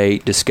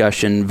 debate,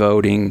 discussion,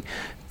 voting,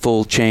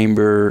 full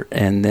chamber,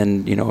 and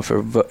then,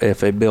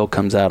 if a bill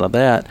comes out of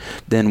that,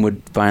 then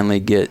would finally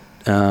get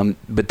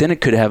but then it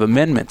could have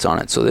amendments on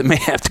it, so it may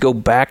have to go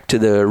back to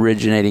the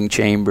originating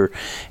chamber,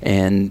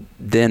 and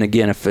then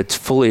again, if it's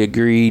fully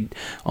agreed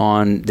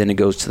on, then it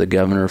goes to the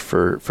governor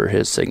for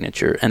his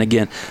signature. And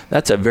again,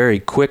 that's a very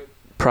quick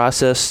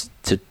process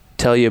to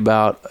tell you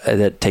about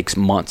that takes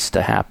months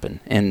to happen.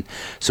 And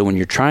so when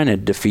you're trying to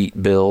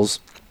defeat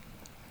bills,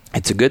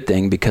 it's a good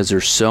thing because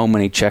there's so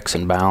many checks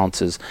and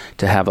balances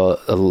to have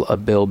a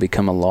bill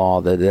become a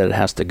law that it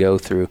has to go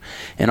through.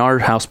 And our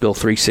House Bill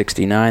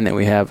 369 that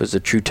we have is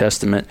a true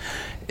testament.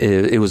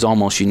 It was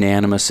almost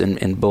unanimous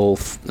in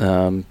both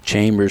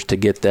chambers to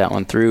get that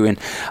one through. And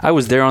I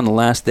was there on the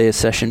last day of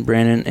session,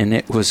 Brandon, and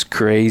it was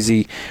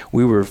crazy.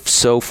 We were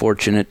so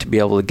fortunate to be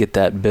able to get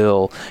that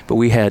bill, but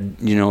we had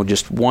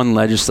just one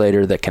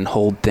legislator that can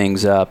hold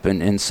things up,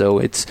 and so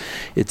it's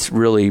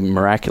really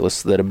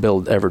miraculous that a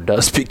bill ever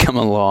does become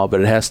a law, but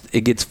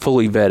it gets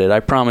fully vetted. I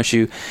promise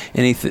you,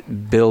 any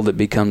bill that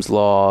becomes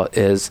law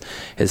has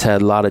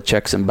had a lot of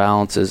checks and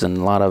balances and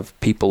a lot of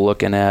people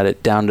looking at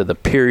it down to the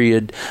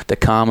period, the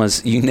commas,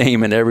 you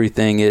name it,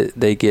 everything.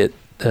 They get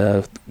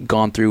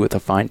gone through with a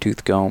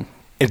fine-tooth comb.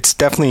 It's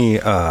definitely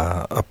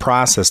a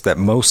process that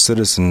most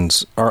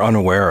citizens are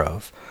unaware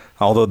of,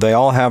 although they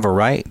all have a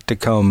right to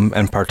come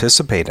and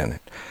participate in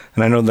it.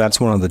 And I know that's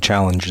one of the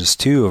challenges,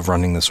 too, of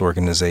running this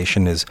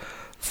organization is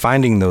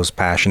finding those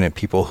passionate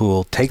people who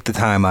will take the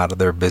time out of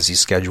their busy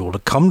schedule to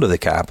come to the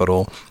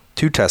Capitol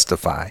to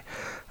testify.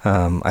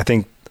 I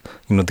think,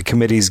 the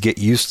committees get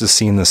used to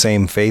seeing the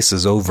same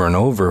faces over and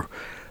over,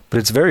 but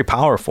it's very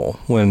powerful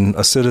when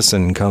a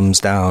citizen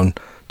comes down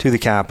to the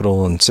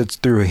Capitol and sits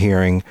through a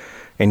hearing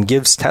and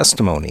gives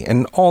testimony.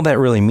 And all that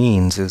really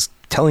means is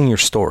telling your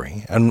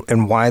story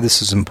and why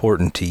this is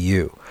important to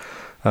you.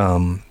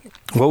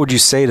 What would you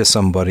say to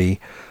somebody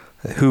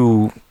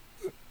who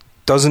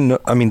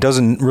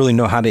doesn't really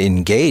know how to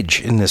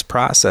engage in this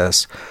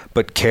process,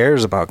 but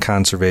cares about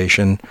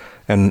conservation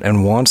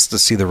and wants to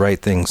see the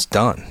right things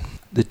done?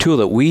 The tool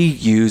that we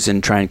use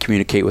in trying to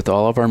communicate with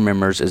all of our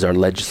members is our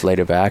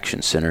Legislative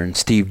Action Center, and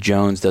Steve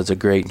Jones does a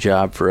great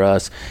job for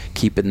us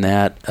keeping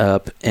that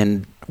up.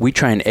 And we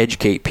try and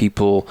educate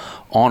people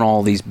on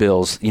all these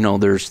bills.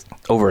 There's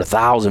over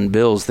 1,000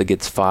 bills that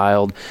gets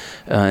filed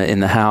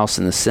in the House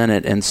and the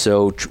Senate, and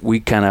so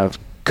we kind of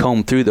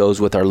comb through those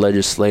with our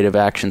Legislative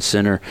Action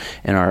Center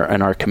and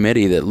our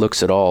committee that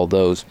looks at all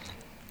those.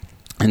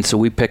 And so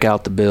we pick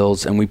out the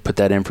bills and we put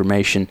that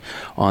information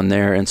on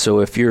there. And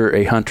so if you're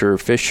a hunter or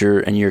fisher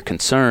and you're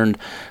concerned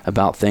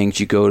about things,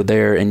 you go to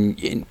there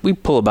and we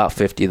pull about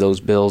 50 of those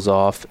bills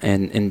off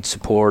and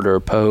support or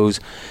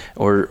oppose,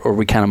 or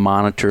we kind of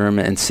monitor them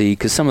and see,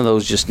 because some of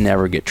those just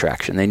never get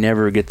traction. They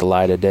never get the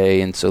light of day,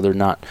 and so they're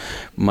not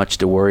much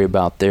to worry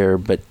about there.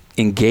 But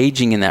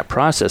engaging in that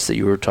process that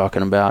you were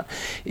talking about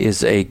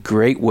is a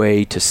great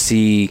way to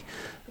see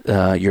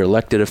your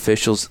elected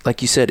officials.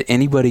 Like you said,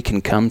 anybody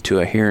can come to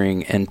a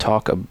hearing and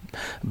talk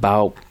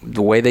about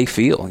the way they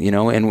feel,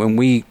 and when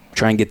we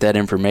try and get that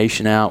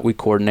information out, we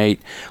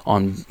coordinate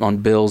on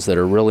bills that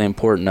are really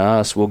important to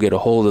us. We'll get a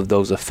hold of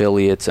those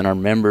affiliates and our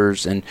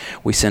members, and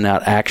we send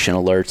out action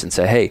alerts and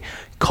say, hey,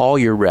 call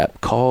your rep,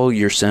 call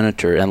your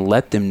senator, and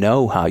let them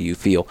know how you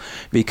feel.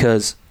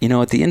 Because,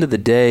 at the end of the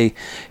day,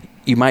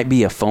 you might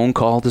be a phone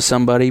call to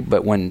somebody,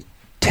 but when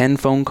 10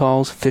 phone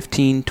calls,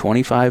 15,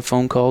 25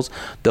 phone calls,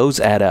 those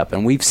add up.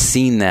 And we've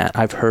seen that.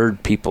 I've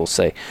heard people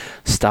say,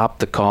 stop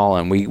the call,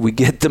 and we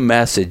get the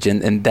message.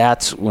 And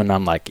that's when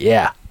I'm like,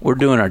 yeah, we're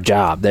doing our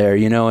job there,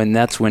 and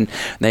that's when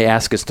they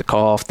ask us to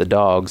call off the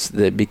dogs,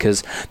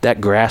 because that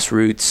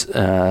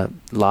grassroots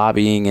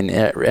lobbying and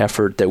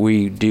effort that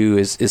we do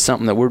is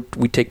something that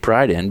we take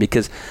pride in,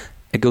 because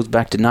it goes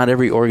back to not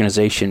every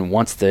organization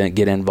wants to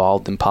get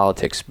involved in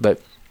politics,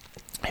 but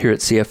here at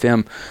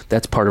CFM,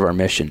 that's part of our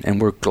mission,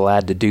 and we're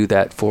glad to do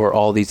that for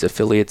all these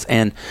affiliates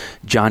and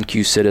John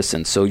Q.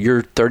 citizens. So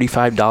your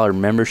 $35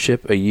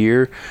 membership a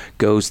year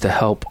goes to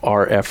help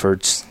our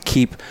efforts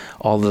keep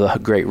all the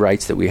great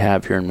rights that we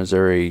have here in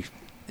Missouri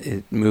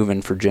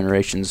moving for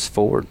generations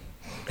forward.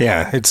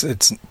 Yeah, it's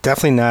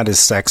definitely not as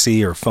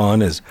sexy or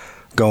fun as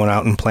going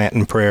out and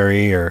planting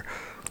prairie or,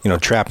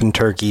 trapping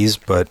turkeys,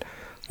 but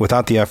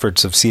without the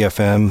efforts of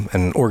CFM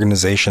and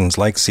organizations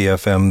like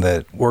CFM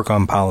that work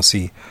on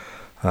policy,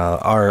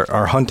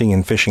 our hunting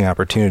and fishing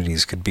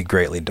opportunities could be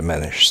greatly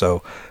diminished.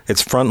 So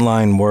it's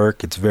frontline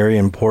work. It's very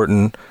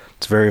important.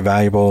 It's very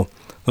valuable.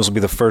 This will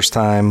be the first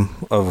time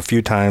of a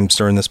few times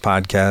during this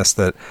podcast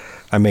that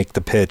I make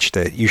the pitch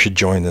that you should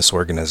join this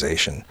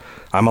organization.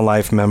 I'm a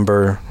life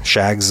member.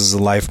 Shags is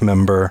a life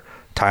member.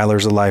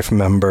 Tyler's a life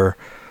member.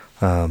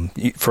 For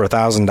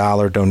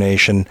 $1,000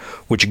 donation,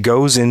 which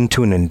goes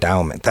into an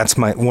endowment. That's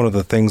one of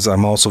the things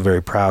I'm also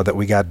very proud that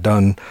we got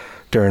done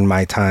during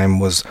my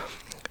time was,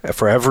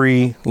 for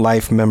every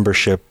life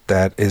membership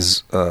that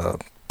is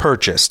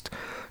purchased,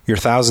 your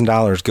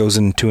 $1,000 goes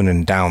into an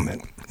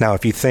endowment. Now,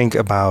 if you think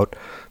about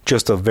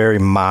just a very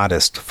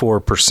modest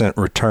 4%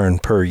 return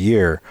per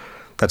year,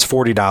 that's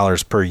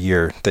 $40 per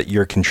year that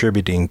you're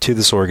contributing to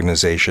this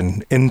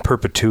organization in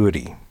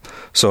perpetuity.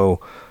 So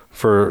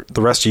for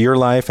the rest of your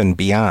life and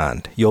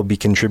beyond, you'll be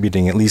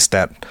contributing at least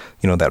that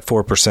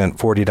 4%,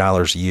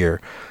 $40 a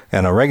year.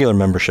 And a regular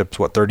membership's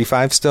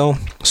 $35 still?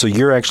 So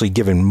you're actually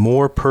giving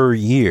more per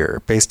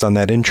year based on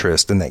that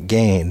interest and that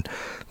gain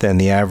than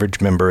the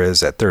average member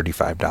is at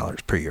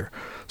 $35 per year.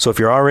 So if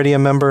you're already a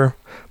member,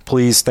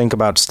 please think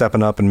about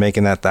stepping up and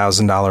making that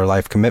 $1,000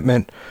 life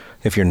commitment.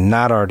 If you're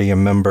not already a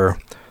member,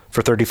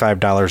 for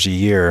 $35 a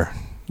year,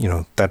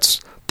 that's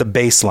the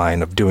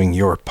baseline of doing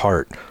your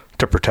part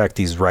to protect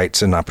these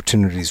rights and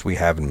opportunities we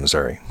have in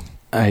Missouri.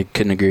 I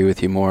couldn't agree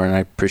with you more, and I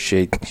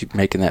appreciate you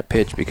making that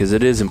pitch, because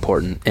it is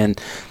important. And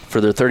for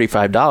their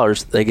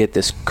 $35, they get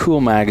this cool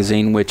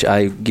magazine, which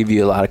I give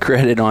you a lot of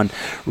credit on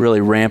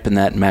really ramping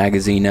that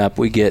magazine up.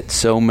 We get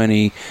so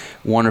many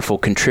wonderful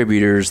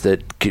contributors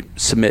that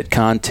submit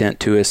content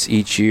to us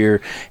each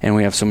year, and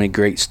we have so many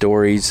great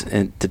stories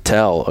to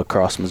tell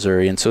across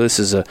Missouri. And so this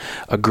is a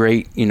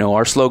great,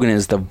 our slogan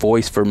is the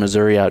voice for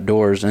Missouri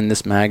outdoors, and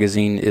this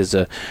magazine is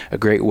a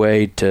great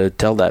way to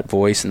tell that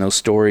voice and those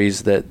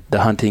stories, that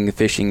the hunting, the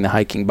fishing, the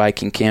hiking,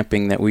 biking,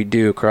 camping that we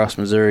do across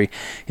Missouri.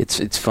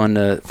 It's fun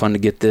to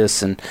get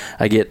this, and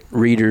I get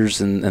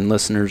readers and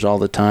listeners all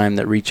the time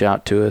that reach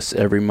out to us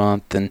every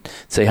month and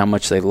say how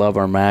much they love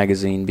our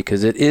magazine,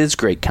 because it is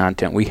great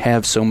content. We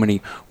have so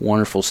many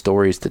wonderful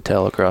stories to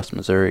tell across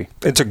Missouri.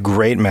 It's a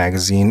great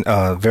magazine,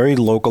 very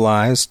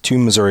localized to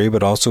Missouri,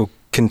 but also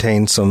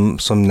contains some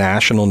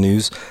national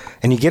news,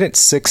 and you get it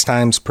 6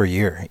 times per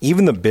year.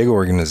 Even the big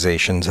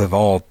organizations have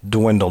all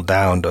dwindled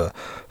down to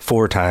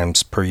 4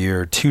 times per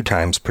year, 2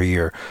 times per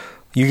year.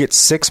 You get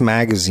 6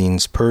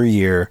 magazines per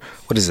year.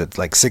 What is it,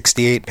 like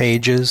 68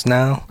 pages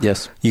now?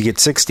 Yes. You get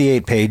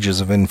 68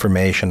 pages of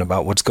information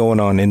about what's going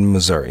on in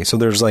Missouri. So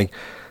there's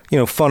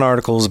fun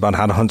articles about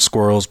how to hunt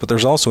squirrels, but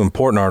there's also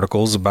important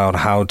articles about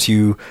how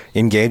to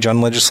engage on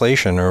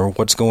legislation or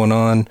what's going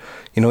on,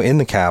 in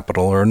the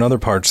Capitol or in other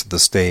parts of the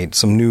state.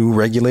 Some new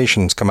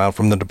regulations come out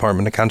from the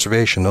Department of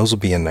Conservation. Those will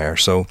be in there.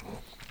 So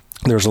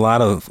there's a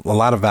lot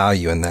of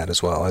value in that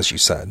as well, as you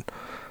said.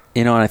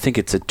 And I think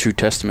it's a true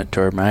testament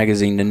to our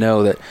magazine to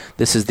know that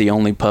this is the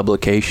only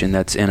publication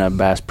that's in a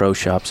Bass Pro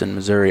Shops in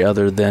Missouri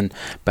other than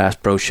Bass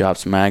Pro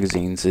Shops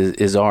magazines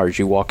is ours.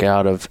 You walk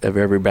out of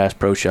every Bass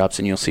Pro Shops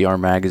and you'll see our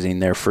magazine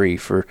there free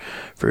for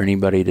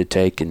anybody to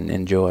take and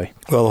enjoy.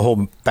 Well, the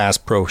whole Bass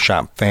Pro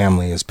Shop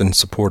family has been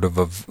supportive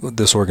of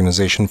this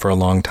organization for a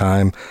long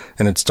time,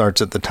 and it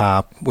starts at the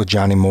top with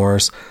Johnny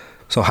Morris.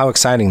 So how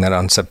exciting that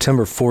on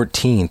September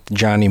 14th,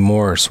 Johnny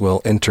Morris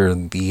will enter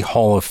the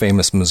Hall of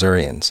Famous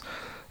Missourians.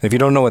 If you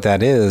don't know what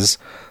that is,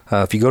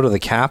 if you go to the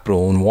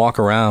Capitol and walk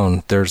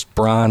around, there's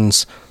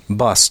bronze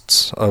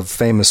busts of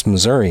famous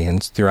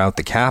Missourians throughout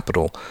the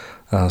Capitol.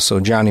 So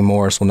Johnny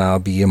Morris will now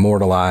be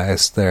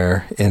immortalized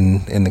there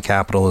in the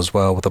Capitol as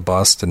well with a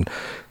bust, and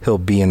he'll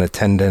be in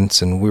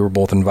attendance. And we were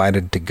both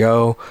invited to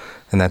go,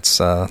 and that's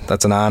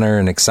an honor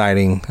and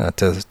exciting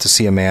to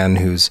see a man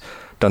who's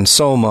done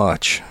so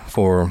much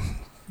for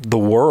the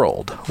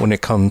world when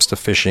it comes to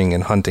fishing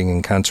and hunting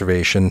and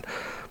conservation.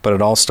 But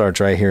it all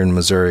starts right here in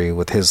Missouri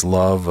with his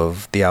love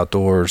of the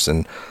outdoors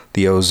and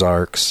the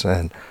Ozarks,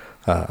 and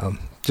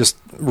just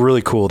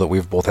really cool that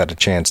we've both had a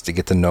chance to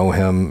get to know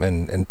him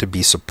and to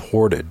be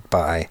supported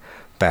by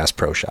Bass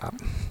Pro Shop.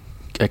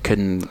 I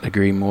couldn't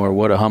agree more.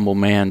 What a humble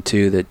man,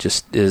 too, that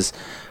just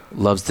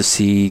loves to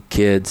see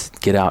kids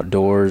get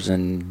outdoors,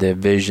 and the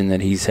vision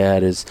that he's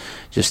had is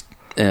just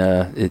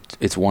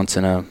it's once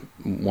in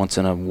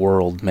a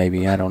world,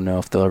 maybe. I don't know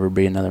if there'll ever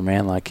be another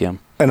man like him.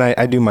 And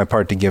I do my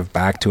part to give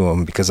back to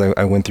him, because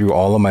I went through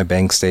all of my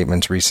bank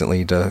statements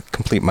recently to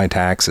complete my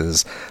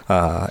taxes,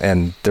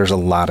 and there's a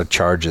lot of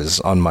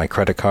charges on my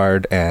credit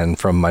card and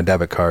from my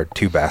debit card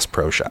to Bass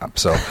Pro Shop.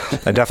 So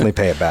I definitely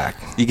pay it back.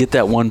 You get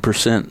that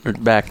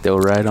 1% back, though,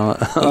 right?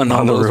 On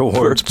the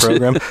rewards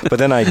program. But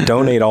then I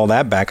donate all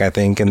that back, I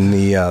think, in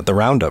the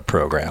Roundup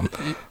program,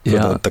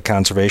 the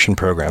conservation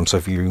program. So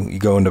if you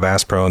go into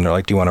Bass Pro and they're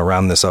like, do you want to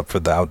round this up for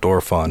the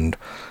outdoor fund?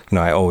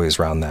 I always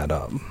round that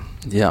up.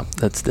 Yeah,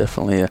 that's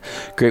definitely a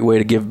great way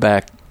to give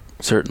back,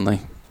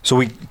 certainly. So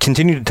we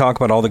continue to talk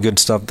about all the good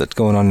stuff that's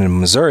going on in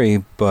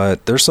Missouri,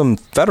 but there's some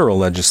federal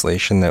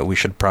legislation that we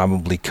should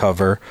probably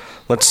cover.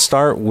 Let's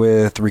start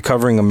with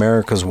Recovering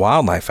America's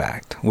Wildlife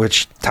Act,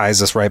 which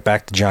ties us right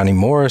back to Johnny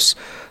Morris.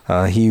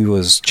 He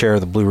was chair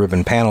of the Blue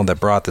Ribbon panel that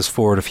brought this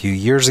forward a few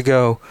years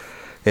ago.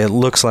 It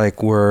looks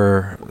like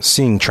we're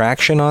seeing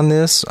traction on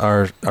this.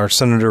 Our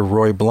Senator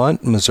Roy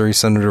Blunt, Missouri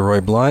Senator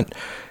Roy Blunt,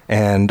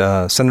 and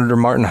Senator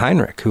Martin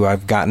Heinrich, who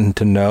I've gotten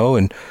to know,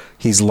 and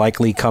he's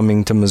likely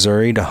coming to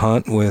Missouri to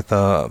hunt with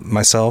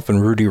myself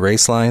and Rudy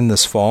Raceline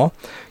this fall.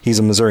 He's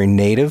a Missouri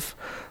native.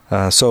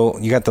 So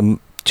you got the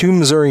 2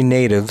 Missouri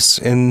natives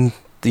in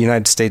the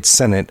United States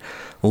Senate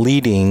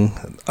leading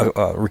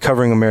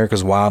Recovering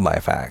America's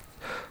Wildlife Act.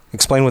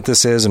 Explain what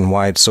this is and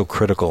why it's so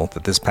critical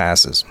that this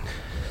passes.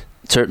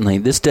 Certainly,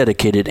 this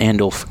dedicated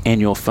annual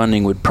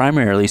funding would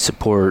primarily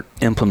support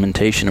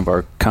implementation of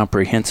our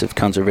comprehensive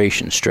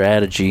conservation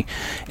strategy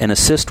and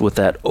assist with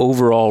that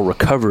overall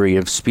recovery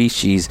of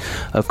species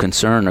of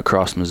concern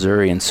across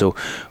Missouri. And so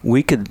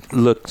we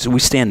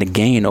stand to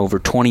gain over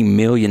 $20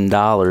 million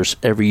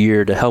every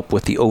year to help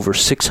with the over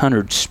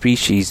 600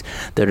 species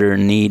that are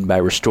in need by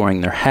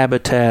restoring their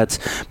habitats,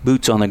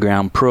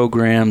 boots-on-the-ground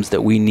programs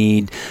that we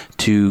need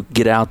to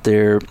get out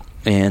there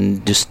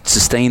and just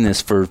sustain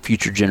this for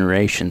future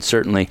generations,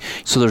 certainly.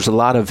 So there's a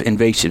lot of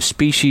invasive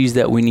species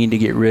that we need to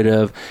get rid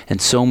of, and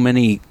so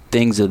many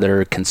things that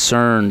are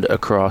concerned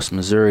across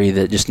Missouri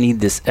that just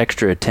need this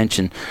extra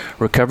attention.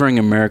 Recovering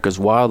America's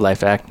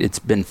Wildlife Act, it's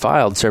been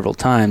filed several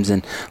times,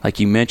 and like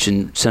you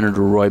mentioned,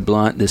 Senator Roy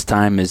Blunt this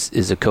time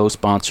is a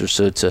co-sponsor,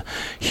 so it's a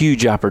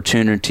huge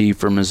opportunity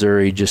for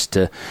Missouri just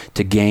to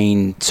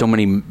gain so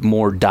many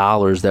more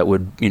dollars that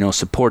would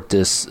support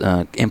this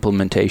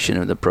implementation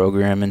of the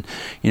program. And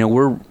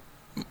we're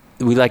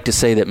we like to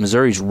say that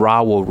Missouri's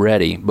RAWA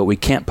ready, but we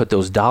can't put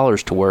those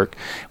dollars to work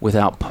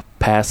without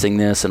passing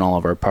this and all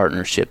of our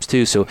partnerships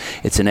too. So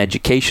it's an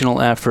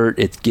educational effort.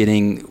 It's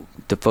getting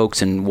the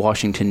folks in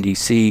Washington,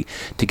 D.C.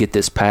 to get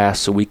this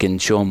passed so we can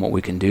show them what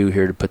we can do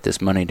here to put this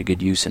money to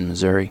good use in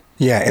Missouri.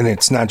 Yeah, and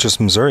it's not just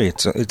Missouri.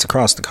 It's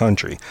across the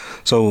country.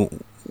 So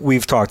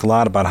we've talked a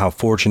lot about how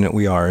fortunate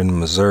we are in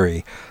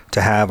Missouri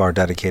to have our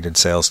dedicated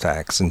sales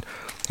tax. And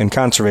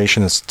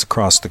conservationists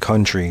across the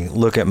country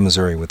look at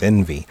Missouri with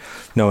envy,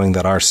 knowing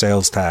that our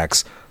sales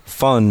tax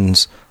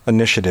funds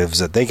initiatives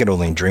that they could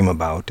only dream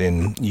about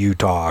in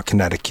Utah,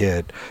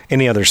 Connecticut,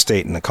 any other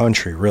state in the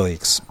country, really,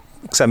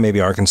 except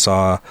maybe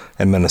Arkansas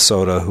and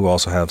Minnesota, who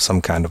also have some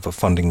kind of a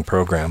funding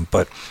program.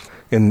 But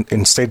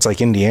in states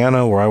like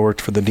Indiana, where I worked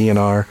for the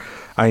DNR,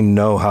 I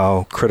know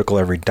how critical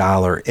every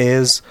dollar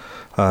is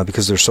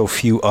because there's so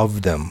few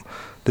of them.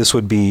 This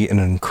would be an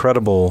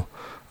incredible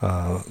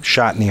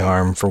shot in the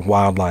arm for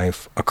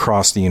wildlife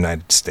across the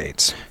United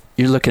States.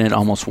 You're looking at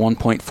almost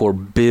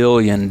 $1.4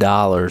 billion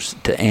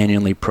to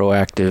annually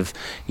proactive,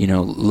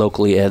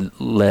 locally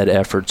led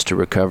efforts to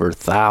recover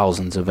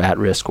thousands of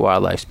at-risk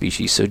wildlife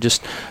species. So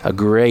just a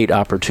great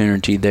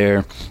opportunity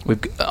there.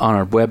 We've on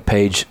our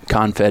webpage,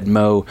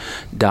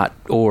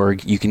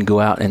 confedmo.org, you can go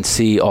out and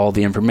see all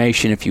the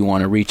information if you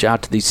want to reach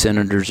out to these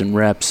senators and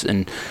reps,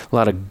 and a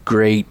lot of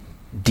great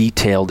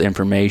detailed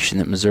information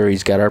that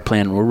Missouri's got our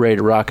plan. We're ready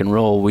to rock and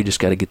roll. We just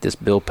got to get this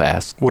bill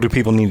passed. What do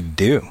people need to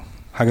do?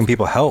 How can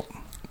people help?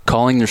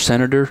 Calling their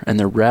senator and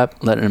their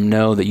rep, letting them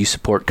know that you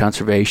support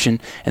conservation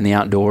and the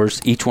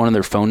outdoors. Each one of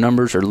their phone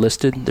numbers are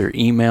listed, their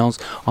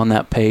emails on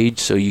that page.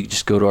 So you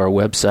just go to our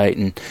website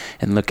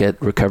and look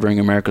at Recovering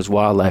America's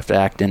Wildlife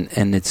Act,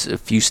 and it's a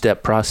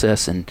few-step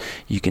process, and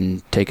you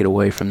can take it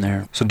away from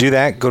there. So do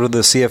that. Go to the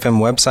CFM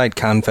website,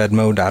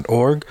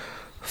 confedmo.org.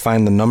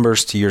 Find the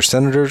numbers to your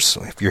senators.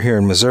 If you're here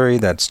in Missouri,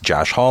 that's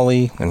Josh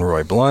Hawley and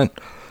Roy Blunt.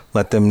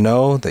 Let them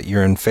know that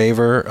you're in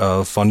favor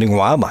of funding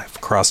wildlife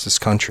across this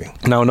country.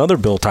 Now, another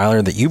bill,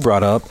 Tyler, that you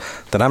brought up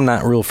that I'm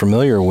not real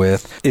familiar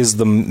with is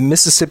the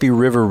Mississippi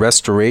River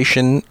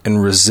Restoration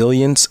and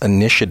Resilience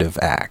Initiative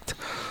Act.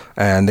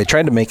 And they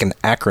tried to make an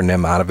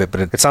acronym out of it,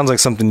 but it sounds like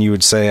something you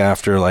would say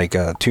after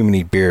too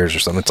many beers or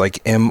something. It's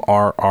like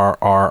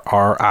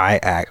MRRRRI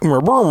Act.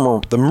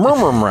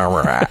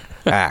 The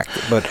Act.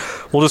 But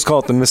we'll just call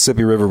it the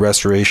Mississippi River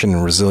Restoration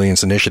and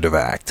Resilience Initiative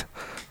Act.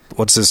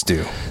 What's this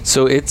do?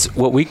 So it's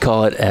what we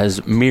call it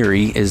as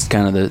MIRI is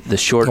kind of the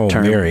short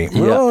term. MIRI.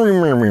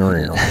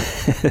 Yeah.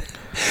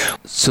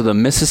 So the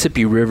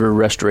Mississippi River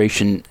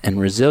Restoration and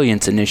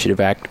Resilience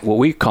Initiative Act, what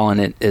we're calling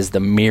it is the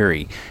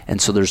MIRI.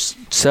 And so there's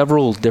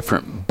several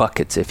different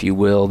buckets, if you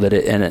will, that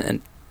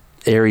and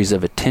areas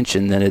of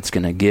attention that it's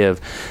going to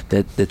give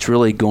that's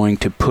really going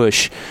to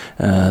push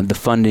the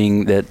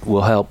funding that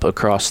will help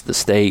across the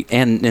state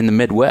and in the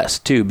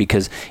Midwest too,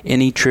 because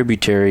any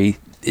tributary,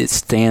 it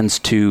stands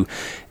to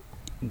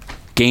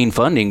gain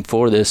funding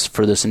for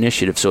this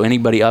initiative. So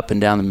anybody up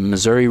and down the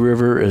Missouri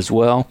River as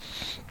well.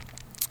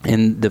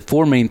 And the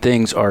four main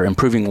things are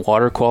improving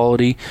water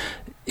quality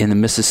in the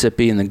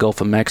Mississippi and the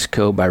Gulf of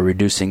Mexico by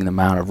reducing the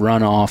amount of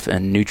runoff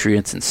and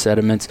nutrients and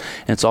sediments.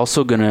 And it's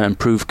also going to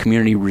improve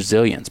community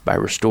resilience by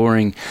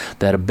restoring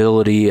that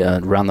ability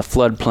around the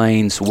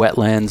floodplains,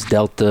 wetlands,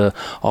 delta,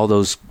 all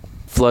those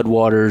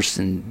floodwaters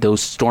and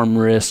those storm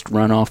risk,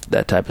 runoff,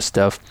 that type of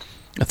stuff.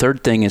 The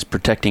third thing is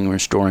protecting and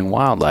restoring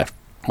wildlife,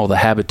 all the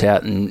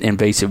habitat and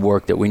invasive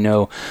work that we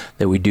know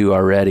that we do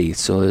already.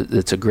 So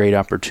it's a great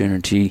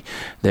opportunity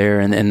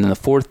there. And then the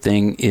fourth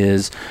thing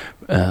is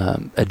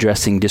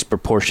addressing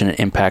disproportionate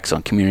impacts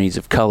on communities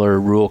of color,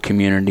 rural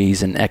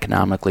communities, and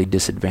economically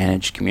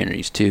disadvantaged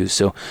communities too.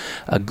 So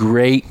a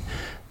great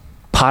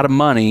pot of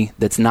money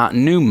that's not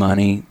new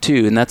money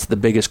too, and that's the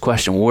biggest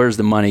question. Where's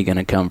the money going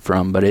to come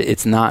from? But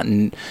it's not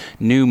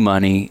new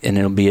money, and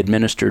it'll be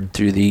administered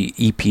through the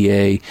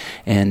EPA.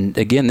 And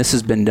again, this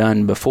has been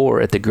done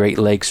before at the Great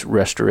Lakes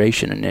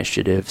Restoration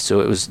Initiative.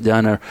 So it was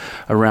done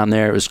around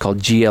there. It was called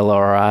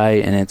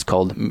GLRI, and it's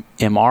called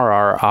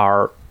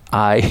MRRRI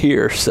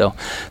here. So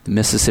the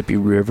Mississippi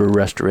River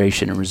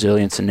Restoration and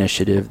Resilience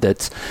Initiative,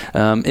 that's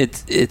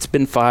it's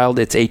been filed.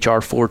 It's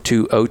HR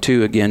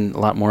 4202. Again, a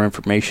lot more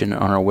information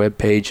on our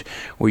webpage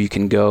where you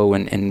can go,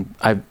 and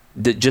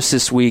just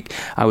this week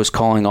I was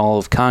calling all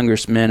of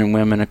congressmen and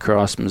women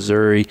across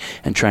Missouri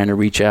and trying to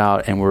reach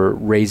out, and we're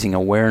raising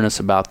awareness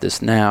about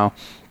this now.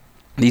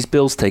 These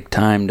bills take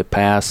time to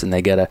pass, and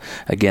they gotta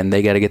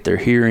get their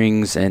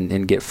hearings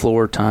and get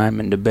floor time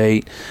and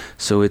debate.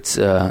 So it's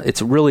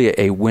really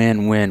a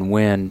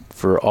win-win-win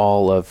for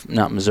all of,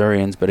 not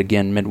Missourians, but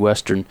again,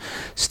 Midwestern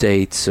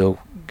states. So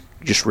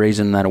just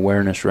raising that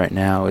awareness right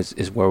now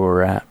is where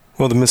we're at.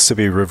 Well, the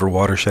Mississippi River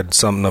watershed is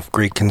something of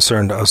great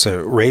concern to us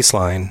at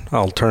Raceline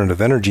Alternative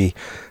Energy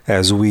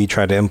as we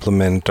try to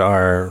implement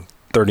our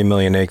 30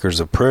 million acres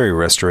of prairie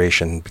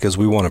restoration, because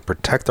we want to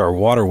protect our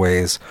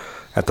waterways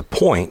at the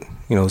point,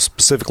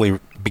 specifically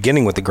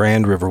beginning with the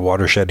Grand River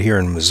watershed here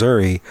in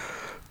Missouri,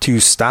 to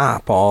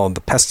stop all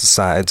the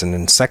pesticides and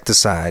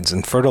insecticides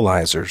and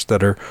fertilizers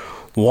that are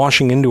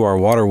washing into our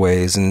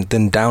waterways and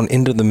then down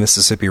into the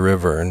Mississippi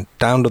River and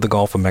down to the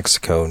Gulf of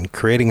Mexico and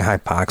creating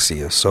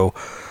hypoxia. So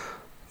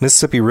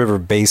Mississippi River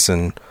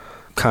Basin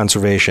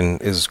conservation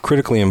is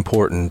critically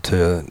important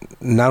to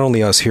not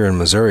only us here in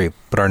Missouri,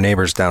 but our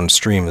neighbors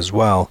downstream as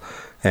well.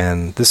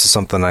 And this is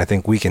something I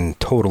think we can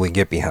totally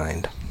get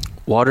behind.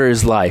 Water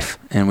is life,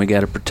 and we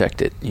got to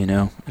protect it,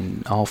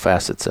 in all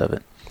facets of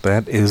it.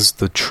 That is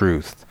the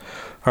truth.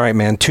 All right,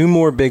 man, 2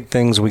 more big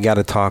things we got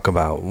to talk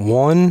about.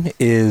 One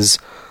is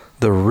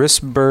the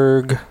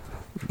Rissberg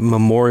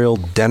Memorial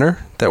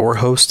Dinner that we're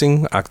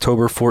hosting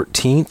October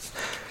 14th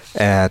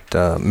at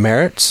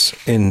Merritt's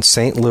in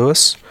St.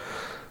 Louis.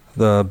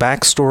 The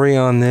backstory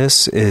on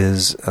this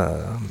is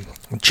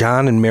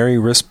John and Mary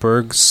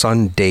Rissberg's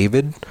son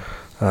David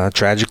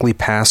tragically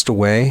passed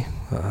away.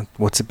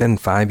 What's it been,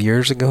 5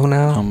 years ago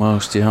now?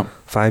 Almost, yeah.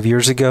 5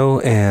 years ago,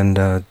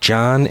 and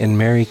John and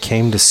Mary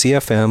came to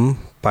CFM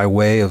by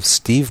way of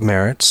Steve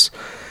Merritt's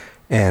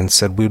and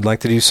said, we'd like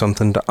to do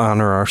something to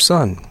honor our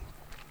son.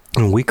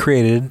 And we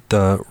created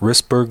the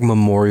Rissberg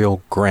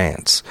Memorial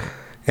Grants.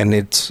 And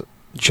it's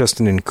just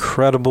an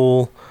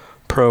incredible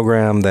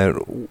program that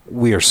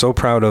we are so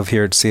proud of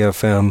here at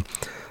CFM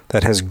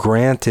that has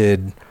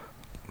granted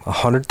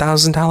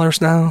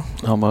 $100,000 now?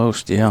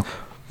 Almost, yeah.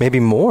 Maybe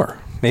more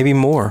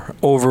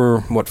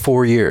over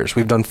 4 years.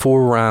 We've done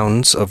 4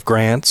 rounds of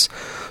grants.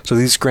 So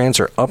these grants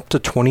are up to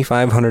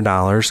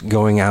 $2,500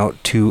 going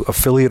out to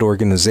affiliate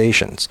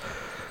organizations.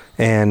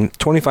 And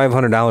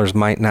 $2,500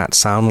 might not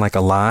sound like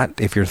a lot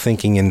if you're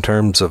thinking in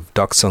terms of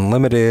Ducks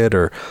Unlimited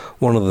or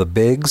one of the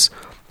bigs,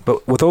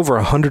 but with over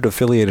 100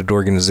 affiliated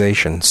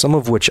organizations, some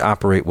of which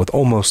operate with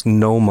almost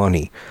no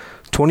money,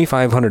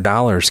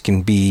 $2,500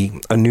 can be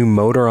a new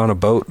motor on a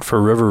boat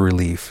for river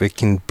relief. It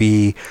can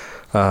be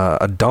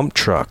a dump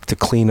truck to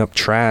clean up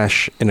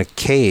trash in a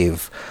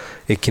cave.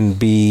 It can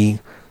be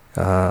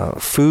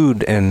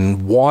food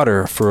and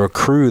water for a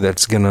crew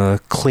that's going to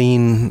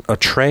clean a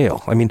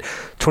trail. I mean,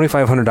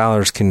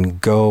 $2,500 can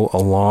go a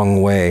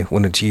long way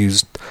when it's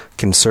used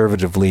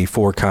conservatively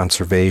for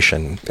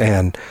conservation.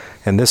 And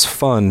this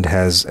fund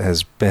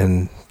has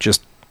been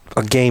just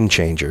a game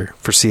changer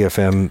for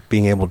CFM,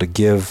 being able to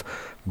give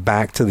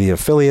back to the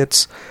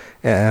affiliates.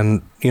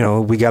 And,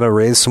 we got to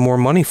raise some more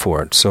money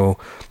for it. So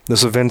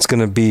this event's going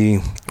to be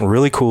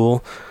really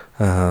cool.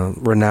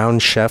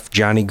 Renowned chef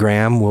Johnny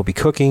Graham will be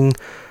cooking.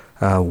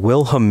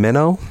 Will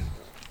Jimeno,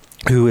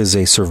 who is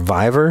a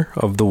survivor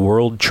of the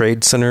World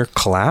Trade Center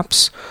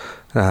collapse.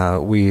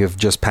 We have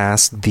just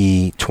passed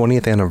the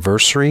 20th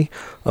anniversary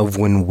of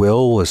when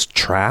Will was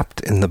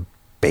trapped in the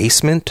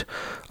basement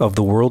of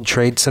the World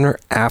Trade Center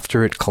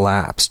after it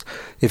collapsed.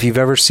 If you've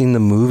ever seen the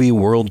movie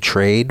World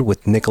Trade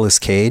with Nicolas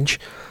Cage,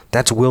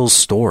 that's Will's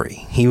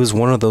story. He was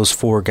one of those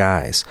 4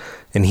 guys,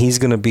 and he's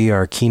going to be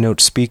our keynote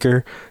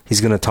speaker.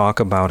 He's going to talk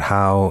about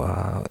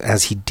how,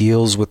 as he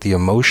deals with the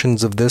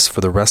emotions of this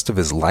for the rest of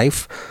his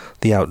life,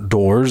 the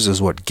outdoors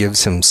is what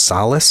gives him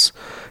solace,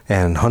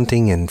 and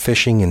hunting and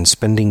fishing and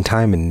spending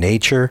time in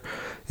nature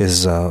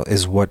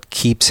is what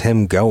keeps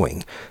him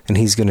going. And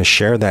he's going to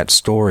share that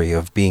story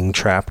of being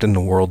trapped in the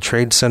World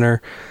Trade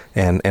Center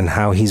and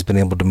how he's been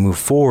able to move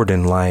forward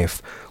in life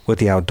with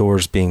the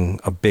outdoors being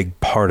a big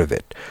part of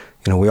it.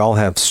 We all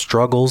have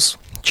struggles.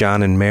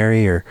 John and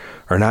Mary are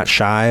not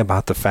shy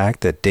about the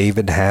fact that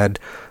David had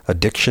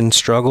addiction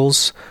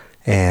struggles,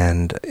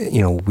 and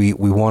we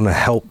want to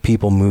help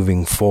people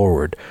moving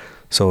forward.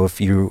 So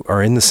if you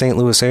are in the St.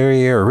 Louis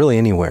area or really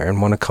anywhere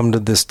and want to come to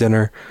this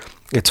dinner,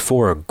 it's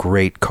for a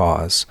great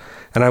cause.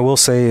 And I will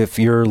say, if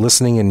you're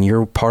listening and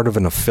you're part of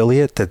an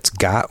affiliate that's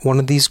got one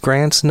of these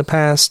grants in the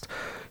past,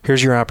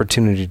 here's your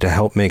opportunity to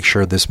help make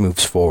sure this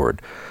moves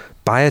forward.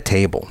 Buy a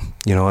table.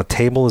 A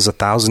table is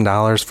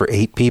 $1,000 for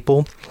 8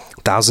 people.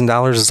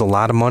 $1,000 is a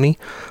lot of money,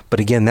 but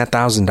again, that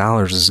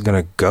 $1,000 is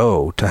going to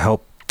go to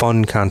help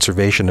fund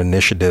conservation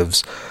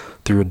initiatives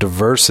through a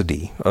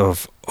diversity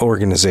of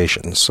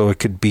organizations. So it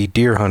could be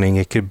deer hunting,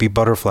 it could be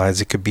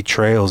butterflies, it could be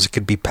trails, it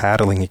could be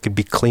paddling, it could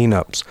be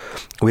cleanups.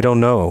 We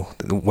don't know.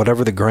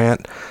 Whatever the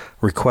grant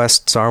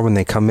requests are when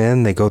they come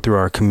in, they go through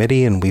our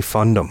committee and we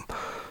fund them.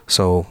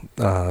 So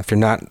if you're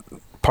not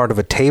part of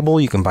a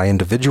table, you can buy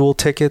individual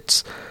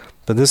tickets.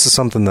 But this is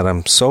something that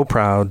I'm so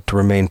proud to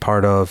remain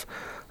part of.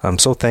 I'm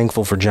so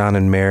thankful for John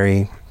and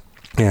Mary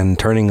and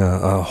turning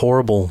a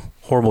horrible,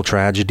 horrible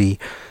tragedy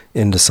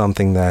into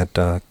something that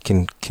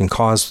can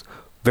cause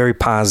very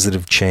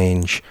positive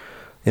change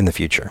in the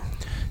future.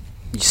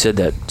 You said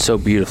that so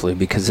beautifully,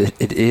 because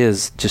it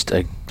is just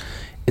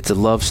it's a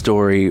love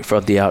story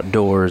for the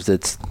outdoors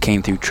that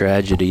came through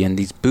tragedy. And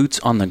these boots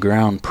on the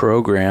ground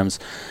programs,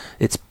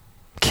 it's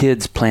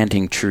kids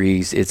planting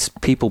trees, it's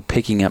people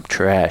picking up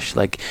trash.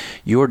 Like,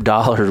 your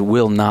dollar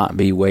will not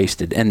be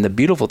wasted. And the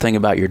beautiful thing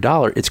about your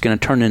dollar, it's going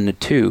to turn into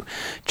 2.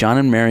 John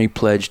and Mary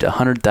pledged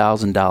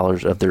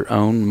 $100,000 of their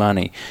own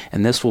money,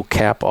 and this will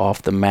cap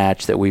off the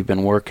match that we've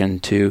been working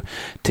to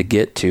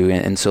get to.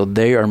 And so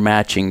they are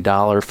matching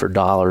dollar for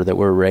dollar that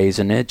we're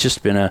raising. It's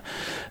just been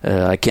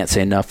I can't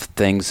say enough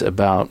things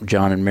about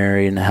John and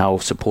Mary and how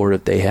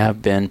supportive they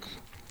have been.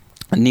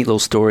 a neat little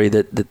story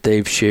that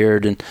they've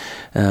shared, and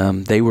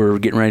they were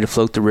getting ready to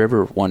float the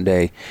river one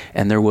day,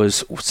 and there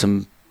was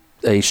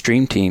a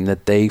stream team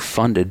that they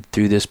funded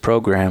through this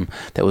program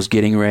that was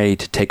getting ready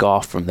to take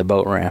off from the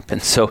boat ramp.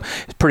 And so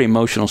it's a pretty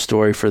emotional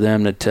story for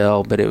them to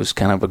tell, but it was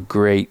kind of a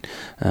great,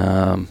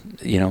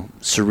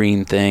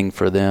 serene thing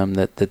for them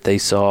that they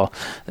saw.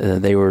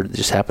 They were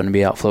just happened to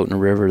be out floating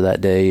the river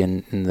that day,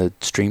 and the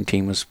stream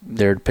team was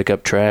there to pick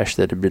up trash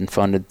that had been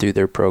funded through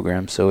their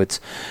program. So it's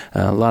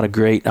a lot of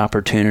great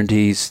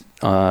opportunities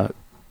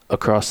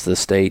across the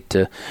state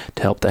to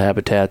help the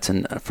habitats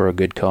and for a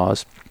good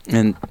cause.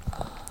 And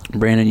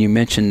Brandon, you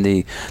mentioned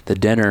the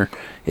dinner.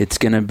 It's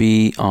going to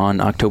be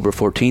on October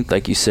 14th,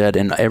 like you said,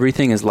 and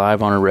everything is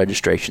live on our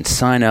registration.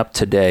 Sign up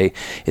today.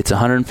 It's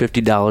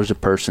 $150 a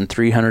person,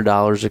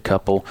 $300 a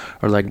couple,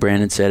 or like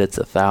Brandon said, it's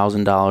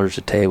 $1,000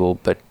 a table,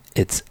 but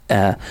it's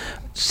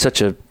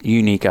such a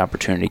unique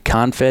opportunity.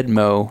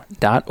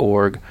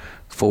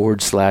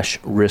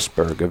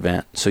 confedmo.org/Rissberg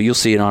event. So you'll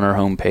see it on our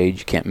homepage.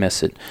 You can't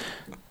miss it.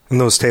 And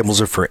those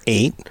tables are for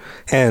 8.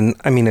 And,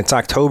 I mean, it's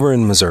October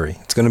in Missouri.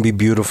 It's going to be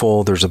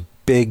beautiful. There's a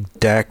big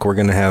deck. We're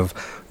going to have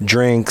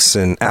drinks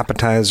and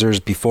appetizers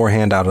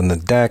beforehand out on the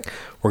deck.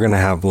 We're going to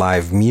have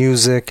live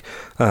music.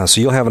 So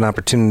you'll have an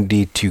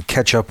opportunity to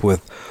catch up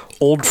with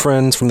old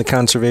friends from the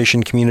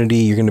conservation community.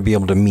 You're going to be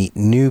able to meet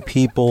new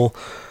people.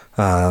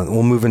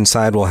 We'll move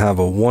inside. We'll have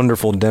a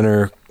wonderful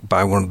dinner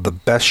by one of the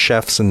best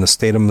chefs in the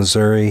state of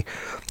Missouri.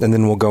 And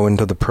then we'll go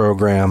into the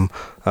program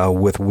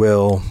with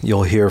Will.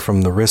 You'll hear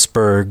from the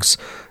Rissbergs.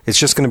 It's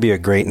just going to be a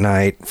great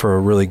night for a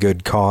really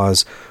good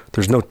cause.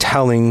 There's no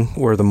telling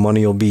where the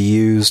money will be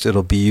used.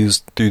 It'll be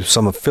used through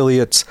some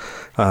affiliates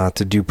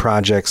to do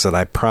projects that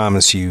I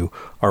promise you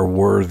are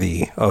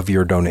worthy of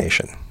your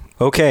donation.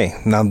 Okay,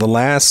 now the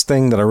last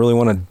thing that I really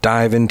want to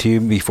dive into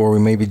before we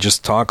maybe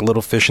just talk a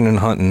little fishing and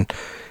hunting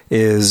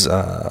is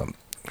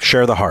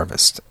Share the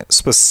Harvest,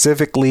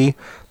 specifically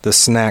the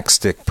Snack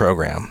Stick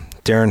program.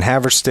 Darren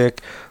Haverstick,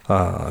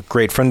 a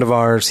great friend of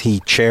ours, he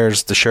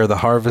chairs the Share the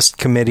Harvest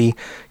committee.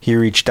 He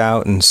reached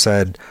out and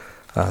said,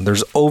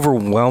 there's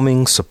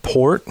overwhelming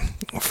support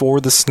for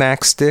the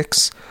snack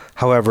sticks.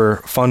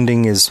 However,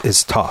 funding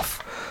is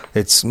tough.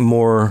 It's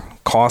more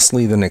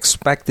costly than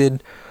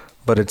expected,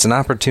 but it's an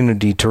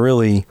opportunity to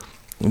really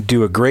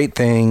do a great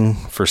thing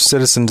for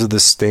citizens of the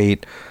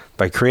state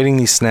by creating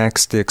these snack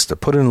sticks to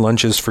put in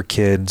lunches for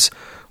kids.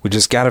 We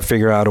just got to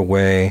figure out a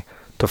way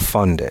to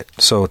fund it.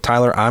 So,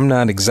 Tyler, I'm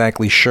not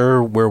exactly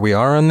sure where we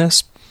are on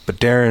this, but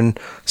Darren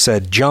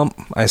said jump.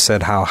 I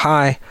said how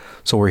high.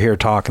 So we're here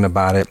talking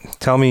about it.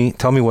 Tell me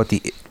what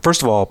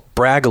first of all,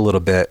 brag a little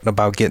bit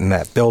about getting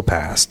that bill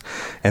passed,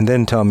 and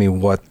then tell me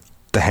what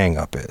the hang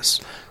up is.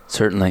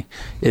 Certainly.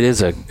 It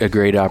is a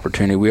great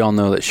opportunity. We all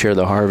know that Share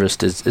the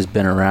Harvest has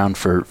been around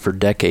for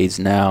decades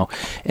now,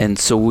 and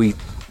so we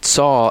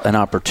saw an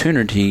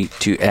opportunity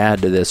to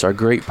add to this. Our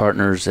great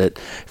partners at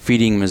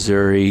Feeding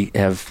Missouri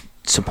have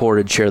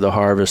supported Share the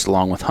Harvest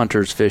along with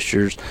hunters,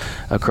 fishers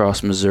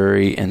across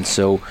Missouri, and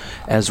so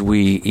as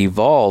we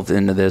evolved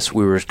into this,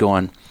 we were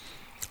going,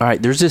 all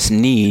right, there's this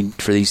need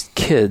for these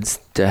kids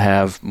to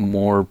have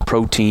more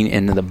protein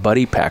into the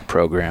Buddy Pack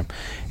program.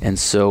 And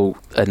so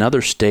in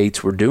other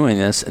states were doing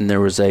this, and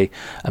there was a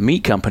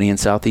meat company in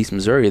southeast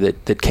Missouri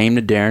that came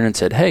to Darren and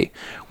said, hey,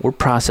 we're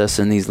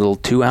processing these little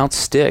 2-ounce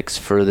sticks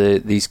for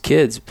these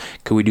kids.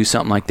 Could we do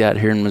something like that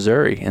here in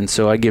Missouri? And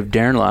so I give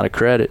Darren a lot of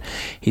credit.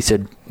 He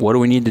said, what do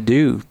we need to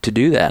do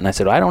that? And I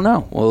said, I don't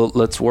know. Well,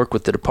 let's work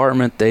with the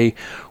department. They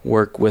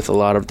work with a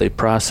lot of the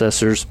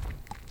processors.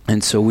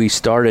 And so we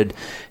started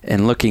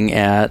and looking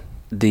at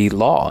the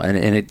law,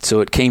 so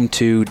it came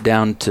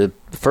down to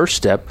the first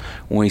step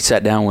when we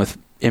sat down with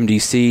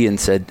MDC and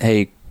said,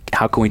 hey,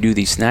 how can we do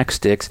these snack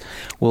sticks?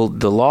 Well,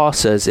 the law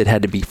says it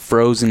had to be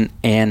frozen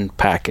and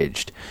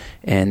packaged.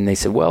 And they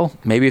said, well,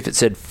 maybe if it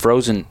said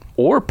frozen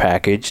or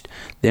packaged,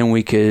 then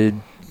we could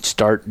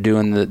start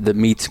doing the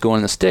meats going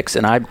in the sticks.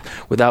 And I,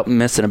 without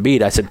missing a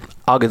beat, I said,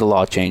 I'll get the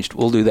law changed.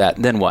 We'll do that.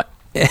 Then what?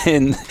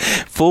 And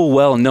full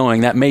well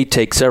knowing that may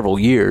take several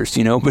years,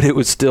 but it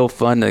was still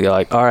fun to go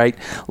like, all right,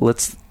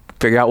 let's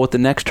figure out what the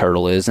next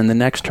hurdle is and the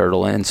next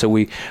hurdle. And so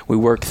we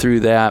worked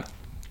through that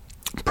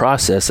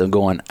process of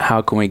going,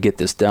 how can we get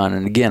this done?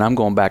 And again, I'm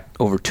going back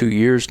over 2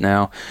 years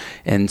now.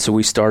 And so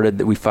we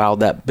filed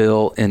that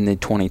bill in the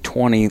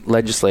 2020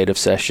 legislative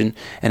session,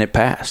 and it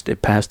passed.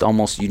 It passed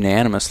almost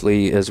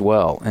unanimously as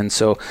well. And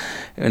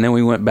then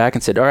we went back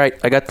and said, all right,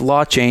 I got the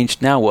law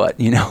changed. Now what?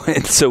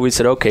 And so we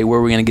said, okay, where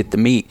are we going to get the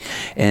meat?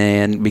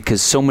 And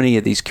because so many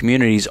of these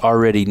communities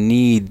already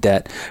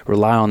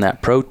rely on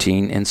that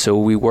protein. And so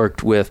we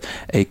worked with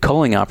a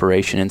culling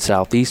operation in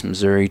southeast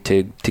Missouri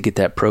to get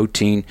that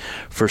protein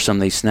for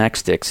some these snack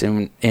sticks.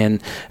 And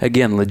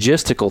again,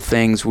 logistical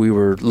things we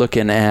were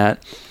looking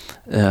at.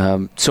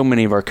 So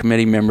many of our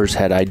committee members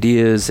had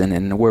ideas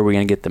and where are we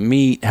going to get the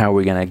meat, how are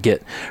we going to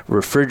get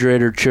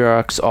refrigerator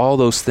trucks, all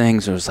those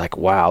things. It was like,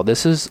 wow,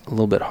 this is a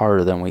little bit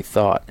harder than we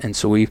thought. And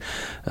so we've,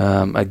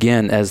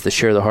 again, as the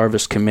Share the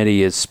Harvest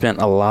committee, has spent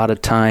a lot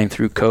of time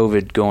through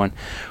COVID going,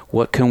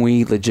 what can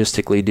we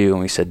logistically do?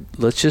 And we said,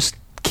 let's just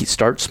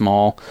start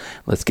small.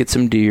 Let's get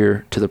some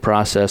deer to the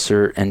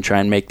processor and try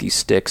and make these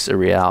sticks a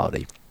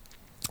reality.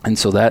 And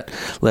so that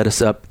led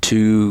us up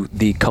to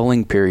the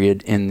culling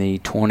period in the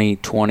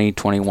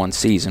 2020-21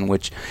 season,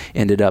 which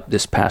ended up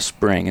this past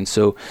spring. And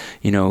so,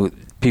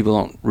 people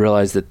don't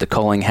realize that the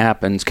culling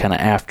happens kind of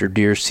after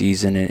deer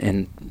season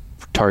in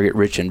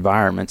target-rich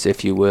environments,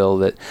 if you will,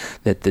 that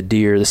the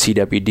deer, the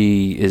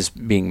CWD, is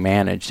being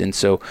managed. And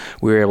so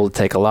we were able to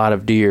take a lot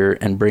of deer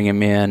and bring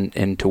them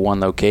into one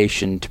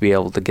location to be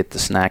able to get the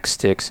snack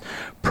sticks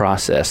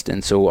processed.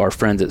 And so our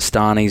friends at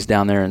Stoney's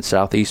down there in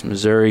southeast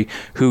Missouri,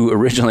 who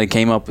originally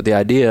came up with the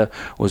idea,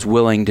 was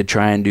willing to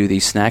try and do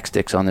these snack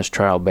sticks on this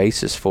trial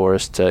basis for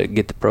us to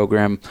get the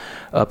program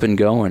up and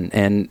going.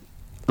 And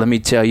let me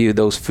tell you,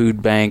 those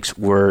food banks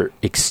were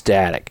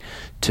ecstatic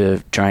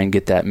to try and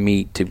get that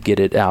meat, to get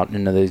it out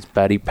into these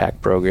buddy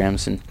pack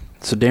programs. And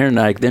so Darren and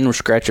I then were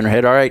scratching our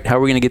head, all right, how are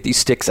we going to get these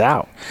sticks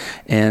out?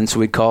 And so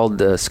we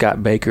called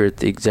Scott Baker,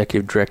 the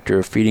executive director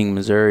of Feeding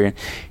Missouri, and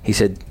he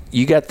said,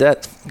 you got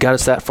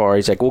us that far.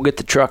 He's like, we'll get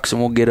the trucks and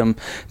we'll get them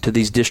to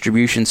these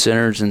distribution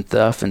centers and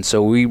stuff. And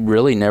so we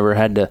really never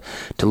had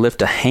to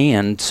lift a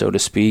hand, so to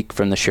speak,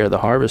 from the Share the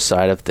Harvest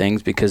side of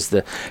things, because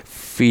the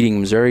Feeding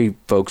Missouri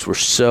folks were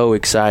so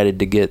excited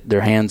to get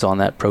their hands on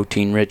that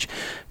protein-rich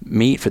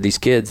meat for these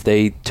kids.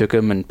 They took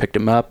them and picked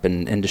them up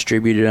and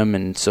distributed them,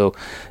 and so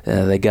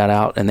they got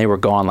out and they were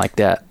gone like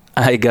that.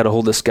 I got a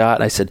hold of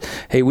Scott. I said,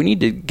 hey, we need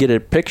to get a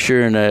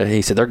picture. And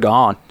he said, they're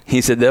gone. He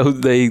said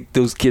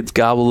those kids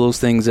gobble those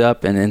things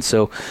up. And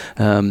so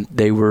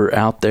they were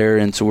out there.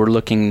 And so we're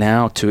looking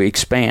now to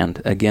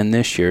expand again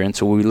this year. And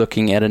so we're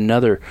looking at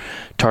another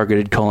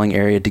targeted culling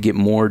area to get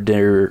more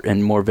deer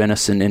and more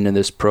venison into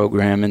this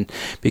program. And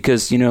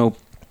because,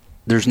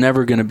 there's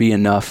never going to be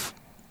enough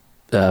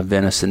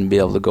venison to be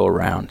able to go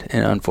around,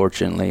 and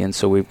unfortunately, and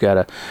so we've got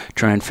to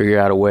try and figure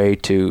out a way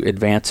to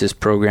advance this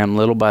program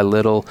little by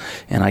little.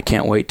 And I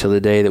can't wait till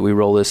the day that we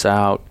roll this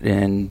out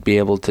and be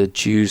able to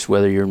choose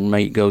whether your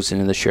meat goes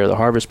into the Share the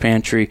Harvest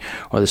pantry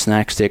or the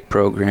snack stick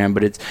program.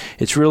 But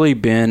it's really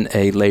been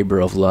a labor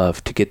of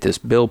love to get this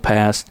bill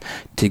passed,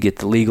 to get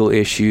the legal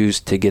issues,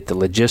 to get the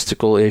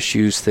logistical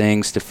issues,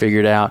 things to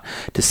figure it out,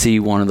 to see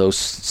one of those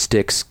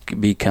sticks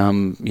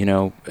become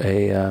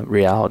a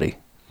reality.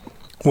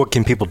 What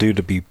can people do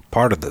to be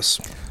part of this?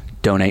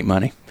 Donate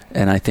money.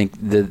 And I think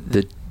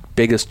the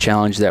biggest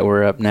challenge that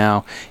we're up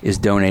now is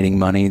donating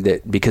money,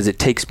 because it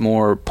takes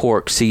more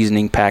pork,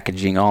 seasoning,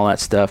 packaging, all that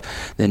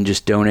stuff, than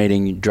just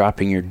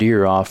dropping your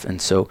deer off. And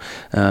so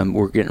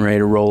we're getting ready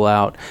to roll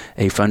out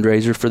a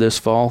fundraiser for this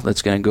fall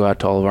that's going to go out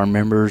to all of our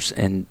members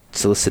and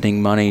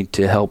soliciting money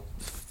to help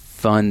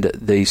fund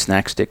the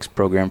Snack Sticks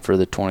program for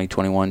the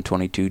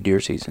 2021-22 deer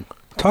season.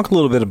 Talk a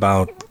little bit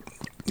about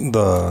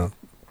the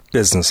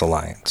Business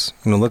Alliance.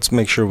 Let's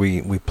make sure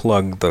we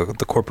plug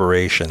the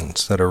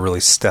corporations that are really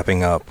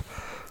stepping up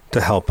to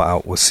help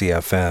out with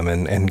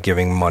CFM and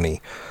giving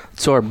money.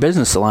 So our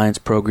Business Alliance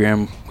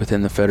program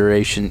within the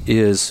Federation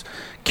is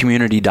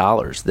community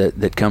dollars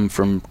that come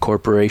from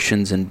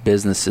corporations and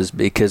businesses,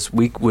 because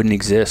we wouldn't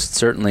exist,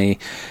 certainly,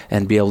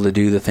 and be able to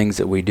do the things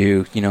that we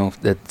do.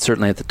 That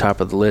certainly at the top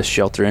of the list,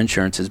 Shelter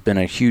Insurance has been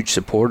a huge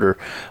supporter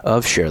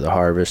of Share the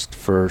Harvest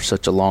for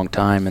such a long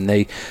time, and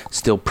they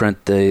still print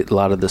a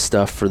lot of the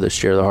stuff for the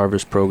Share the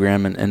Harvest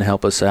program and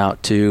help us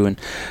out too. And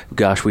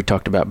gosh, we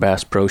talked about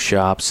Bass Pro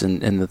Shops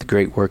and the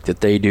great work that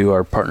they do.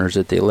 Our partners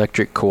at the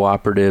electric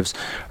cooperatives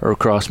are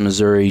across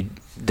Missouri.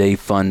 They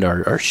fund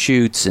our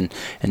shoots and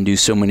do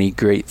so many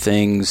great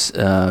things.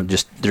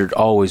 They're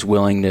always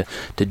willing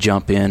to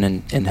jump in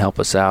and help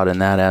us out in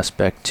that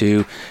aspect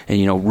too.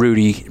 And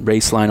Rudy,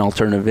 Raceline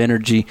Alternative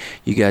Energy,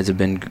 you guys have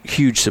been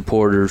huge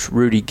supporters.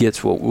 Rudy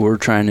gets what we're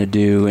trying to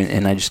do,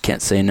 and I just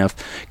can't say enough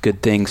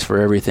good things for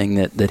everything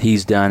that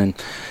he's done.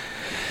 And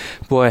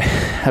boy,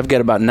 I've got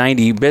about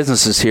 90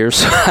 businesses here,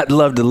 so I'd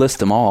love to list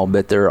them all,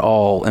 but they're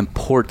all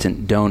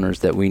important donors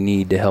that we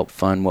need to help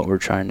fund what we're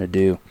trying to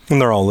do.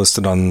 And they're all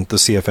listed on the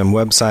CFM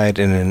website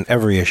and in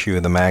every issue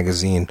of the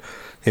magazine.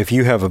 If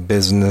you have a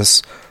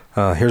business,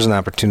 here's an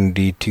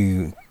opportunity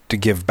to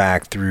give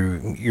back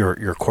through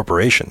your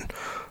corporation.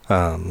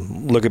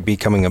 Look at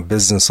becoming a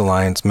Business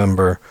Alliance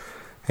member,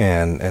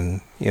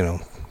 and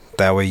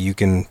that way you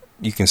can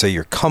say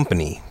your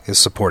company is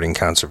supporting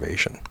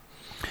conservation.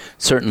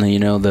 Certainly,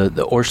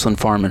 the Orscheln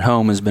Farm and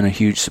Home has been a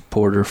huge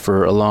supporter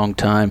for a long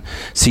time.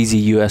 CZ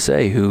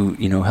USA, who,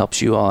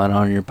 helps you all out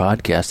on your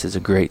podcast, is a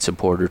great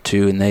supporter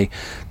too. And they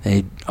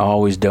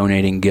always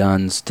donating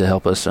guns to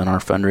help us on our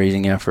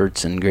fundraising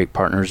efforts, and great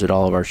partners at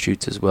all of our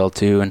shoots as well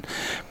too. And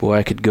boy,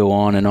 I could go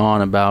on and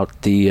on about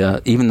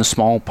even the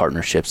small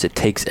partnerships. It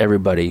takes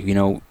everybody,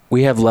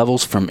 We have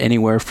levels from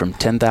anywhere from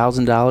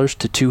 $10,000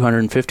 to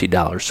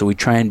 $250. So we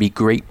try and be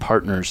great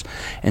partners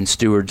and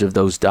stewards of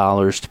those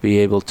dollars to be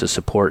able to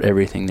support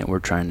everything that we're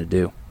trying to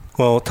do.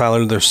 Well,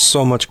 Tyler, there's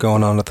so much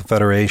going on at the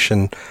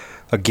Federation.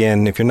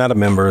 Again, if you're not a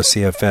member of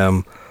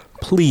CFM,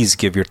 please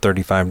give your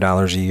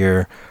 $35 a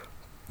year.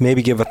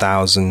 Maybe give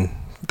 $1,000.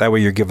 That way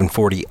you're giving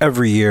 $40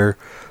 every year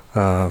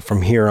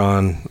from here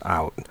on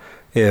out.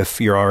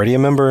 If you're already a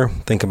member,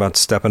 think about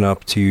stepping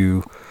up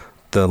to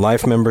the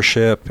life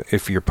membership.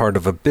 If you're part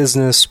of a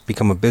business,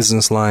 become a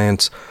business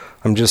alliance.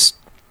 I'm just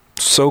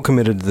so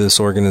committed to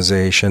this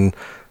organization.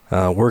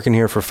 Working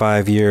here for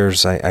 5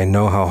 years, I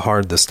know how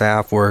hard the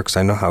staff works.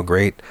 I know how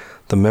great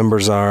the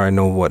members are. I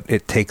know what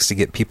it takes to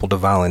get people to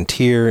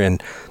volunteer,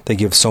 and they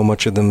give so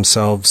much of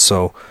themselves.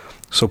 So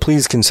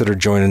please consider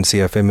joining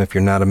CFM if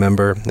you're not a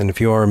member. And if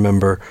you are a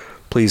member,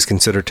 please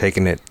consider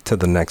taking it to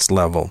the next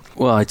level.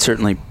 Well, I'd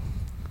certainly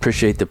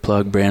appreciate the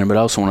plug, Brandon, but I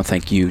also want to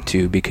thank you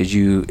too, because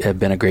you have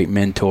been a great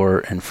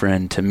mentor and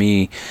friend to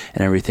me,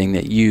 and everything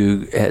that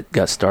you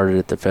got started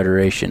at the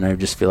Federation. I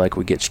just feel like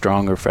we get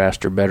stronger,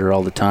 faster, better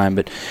all the time,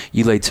 but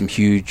you laid some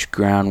huge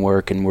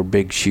groundwork and were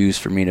big shoes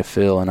for me to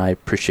fill, and I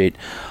appreciate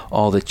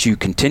all that you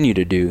continue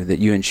to do, that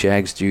you and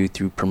Shags do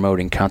through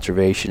promoting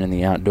conservation in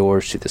the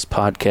outdoors, through this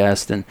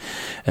podcast, and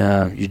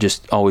you're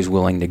just always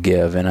willing to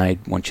give, and I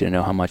want you to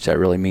know how much that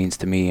really means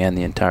to me and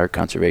the entire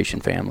conservation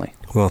family.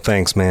 Well,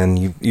 thanks, man.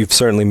 You've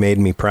certainly made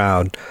me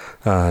proud.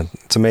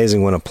 It's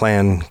amazing when a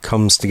plan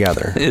comes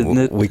together.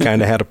 We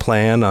kind of had a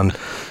plan on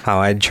how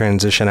I'd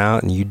transition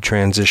out and you'd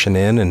transition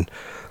in, and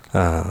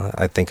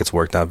I think it's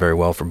worked out very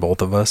well for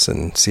both of us.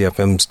 And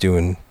CFM's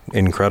doing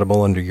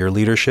incredible under your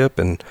leadership,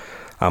 and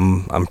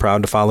I'm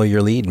proud to follow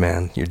your lead,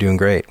 man. You're doing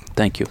great.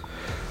 Thank you.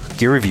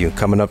 Gear review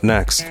coming up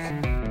next.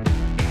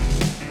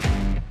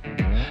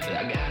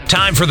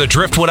 Time for the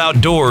Driftwood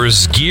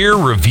Outdoors Gear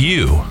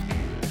Review.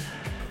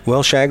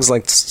 Well, Shags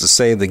likes to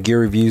say the gear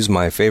review is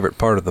my favorite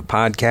part of the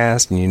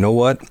podcast, and you know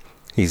what?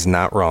 He's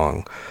not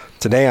wrong.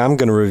 Today I'm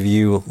going to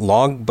review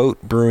Logboat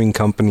Brewing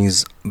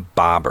Company's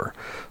Bobber.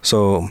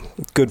 So,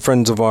 good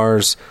friends of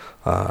ours,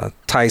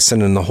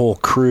 Tyson and the whole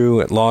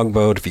crew at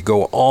Logboat. If you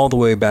go all the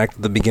way back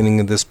to the beginning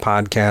of this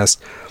podcast,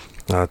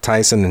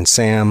 Tyson and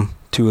Sam,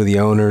 two of the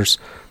owners,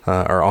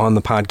 are on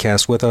the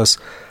podcast with us.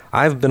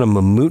 I've been a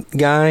Mammut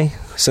guy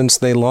since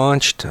they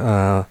launched.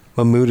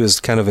 Mammut is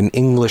kind of an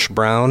English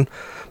brown,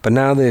 but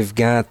now they've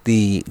got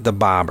the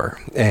Bobber,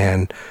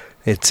 and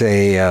it's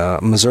a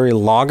Missouri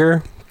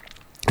lager,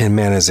 and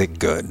man, is it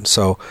good.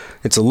 So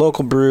it's a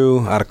local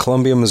brew out of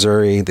Columbia,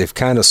 Missouri. They've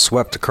kind of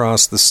swept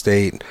across the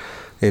state.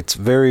 It's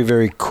very,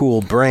 very cool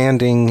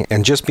branding,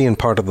 and just being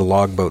part of the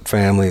Logboat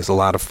family is a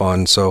lot of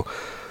fun. So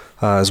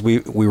as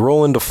we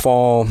roll into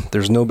fall,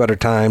 there's no better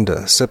time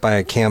to sit by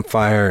a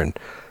campfire and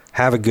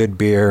have a good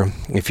beer.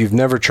 If you've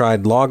never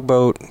tried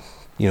Logboat,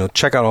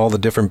 check out all the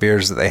different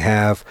beers that they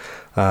have.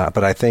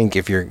 But I think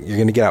if you're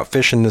going to get out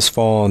fishing this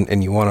fall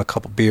and you want a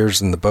couple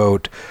beers in the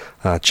boat,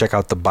 check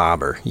out the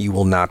Bobber. You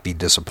will not be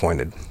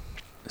disappointed.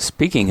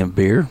 Speaking of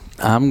beer,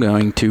 I'm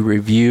going to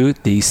review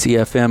the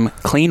CFM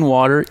Clean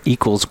Water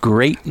Equals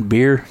Great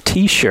Beer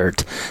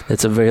t-shirt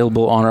that's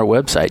available on our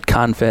website,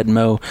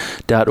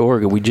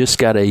 confedmo.org. We just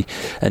got a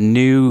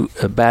new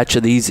batch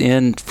of these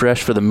in,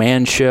 fresh for the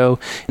Man Show,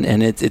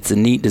 and it's a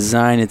neat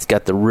design. It's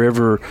got the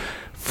river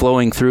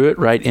flowing through it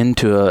right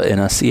into a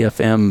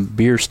CFM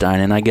beer stein,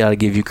 and I got to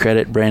give you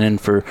credit, Brandon,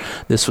 for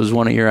this was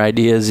one of your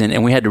ideas,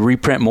 and we had to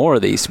reprint more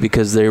of these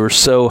because they were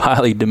so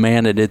highly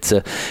demanded. It's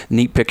a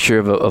neat picture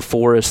of a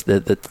forest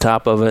at the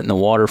top of it, and the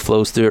water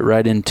flows through it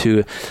right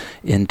into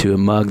a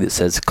mug that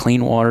says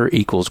Clean Water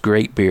Equals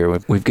Great Beer.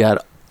 We've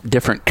got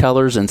different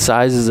colors and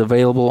sizes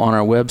available on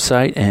our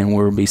website, and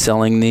we'll be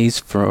selling these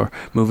for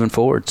moving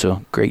forward.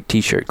 So great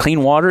t-shirt.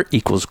 Clean Water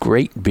Equals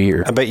Great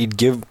Beer. I bet you'd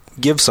give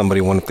somebody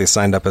one if they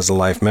signed up as a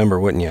life member,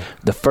 wouldn't you?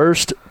 The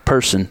first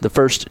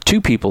two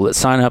people that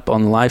sign up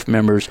on the life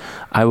members,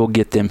 I will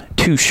get them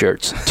 2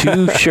 shirts.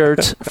 2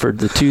 shirts for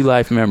the 2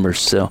 life members.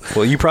 So,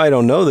 well, you probably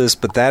don't know this,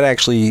 but that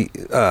actually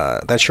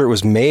that shirt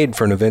was made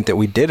for an event that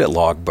we did at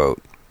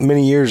Logboat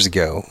many years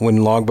ago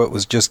when Logboat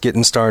was just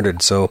getting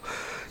started. So,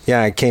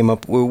 yeah, I came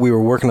up. We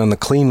were working on the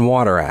Clean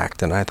Water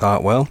Act, and I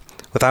thought, well,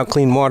 without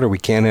clean water, we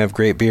can't have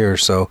great beer.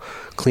 So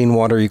clean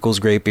water equals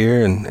great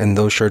beer, and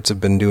those shirts have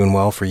been doing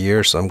well for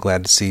years, so I'm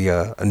glad to see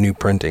a new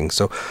printing.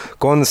 So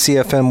go on the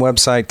CFM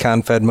website,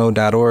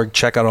 confedmo.org,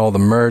 check out all the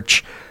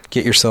merch,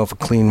 get yourself a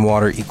Clean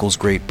Water Equals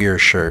Great Beer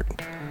shirt,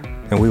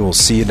 and we will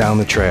see you down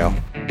the trail.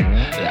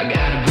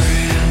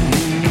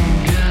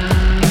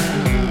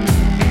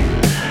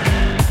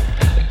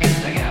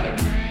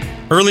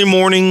 Early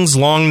mornings,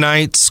 long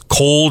nights,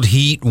 cold,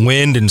 heat,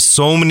 wind, and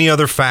so many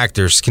other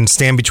factors can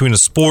stand between a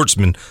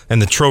sportsman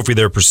and the trophy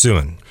they're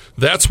pursuing.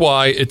 That's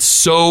why it's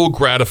so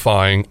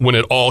gratifying when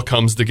it all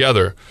comes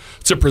together.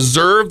 To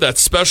preserve that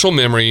special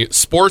memory,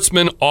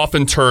 sportsmen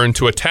often turn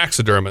to a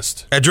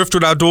taxidermist. At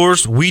Driftwood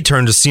Outdoors, we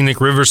turn to Scenic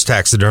Rivers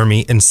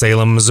Taxidermy in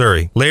Salem,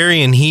 Missouri.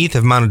 Larry and Heath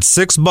have mounted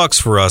 6 bucks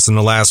for us in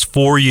the last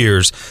 4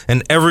 years,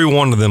 and every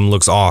one of them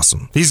looks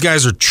awesome. These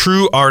guys are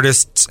true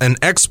artists and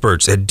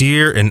experts at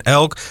deer and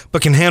elk,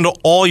 but can handle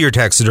all your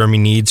taxidermy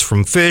needs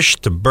from fish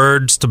to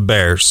birds to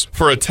bears.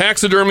 For a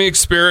taxidermy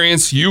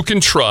experience you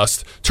can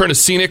trust, turn to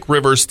Scenic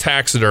Rivers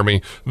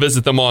Taxidermy.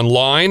 Visit them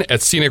online at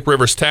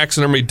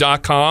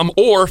scenicriverstaxidermy.com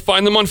or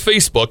find them on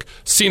Facebook,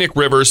 Scenic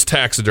Rivers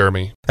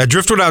Taxidermy. At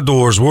Driftwood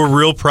Outdoors, we're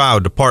real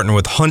proud to partner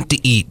with Hunt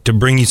to Eat to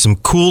bring you some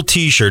cool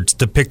t-shirts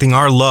depicting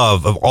our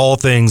love of all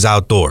things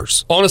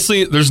outdoors.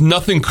 Honestly, there's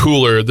nothing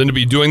cooler than to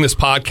be doing this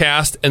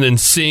podcast and then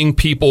seeing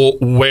people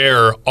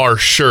wear our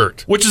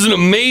shirt, which is an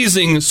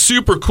amazing,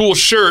 super cool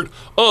shirt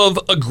of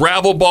a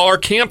gravel bar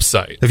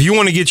campsite. If you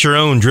want to get your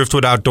own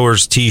Driftwood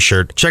Outdoors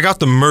t-shirt, check out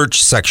the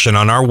merch section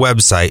on our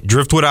website,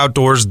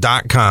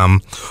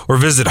 driftwoodoutdoors.com, or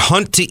visit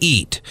Hunt to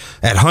Eat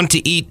at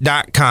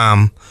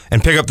hunttoeat.com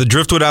and pick up the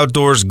Driftwood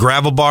Outdoors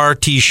Gravel Bar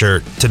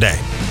t-shirt today.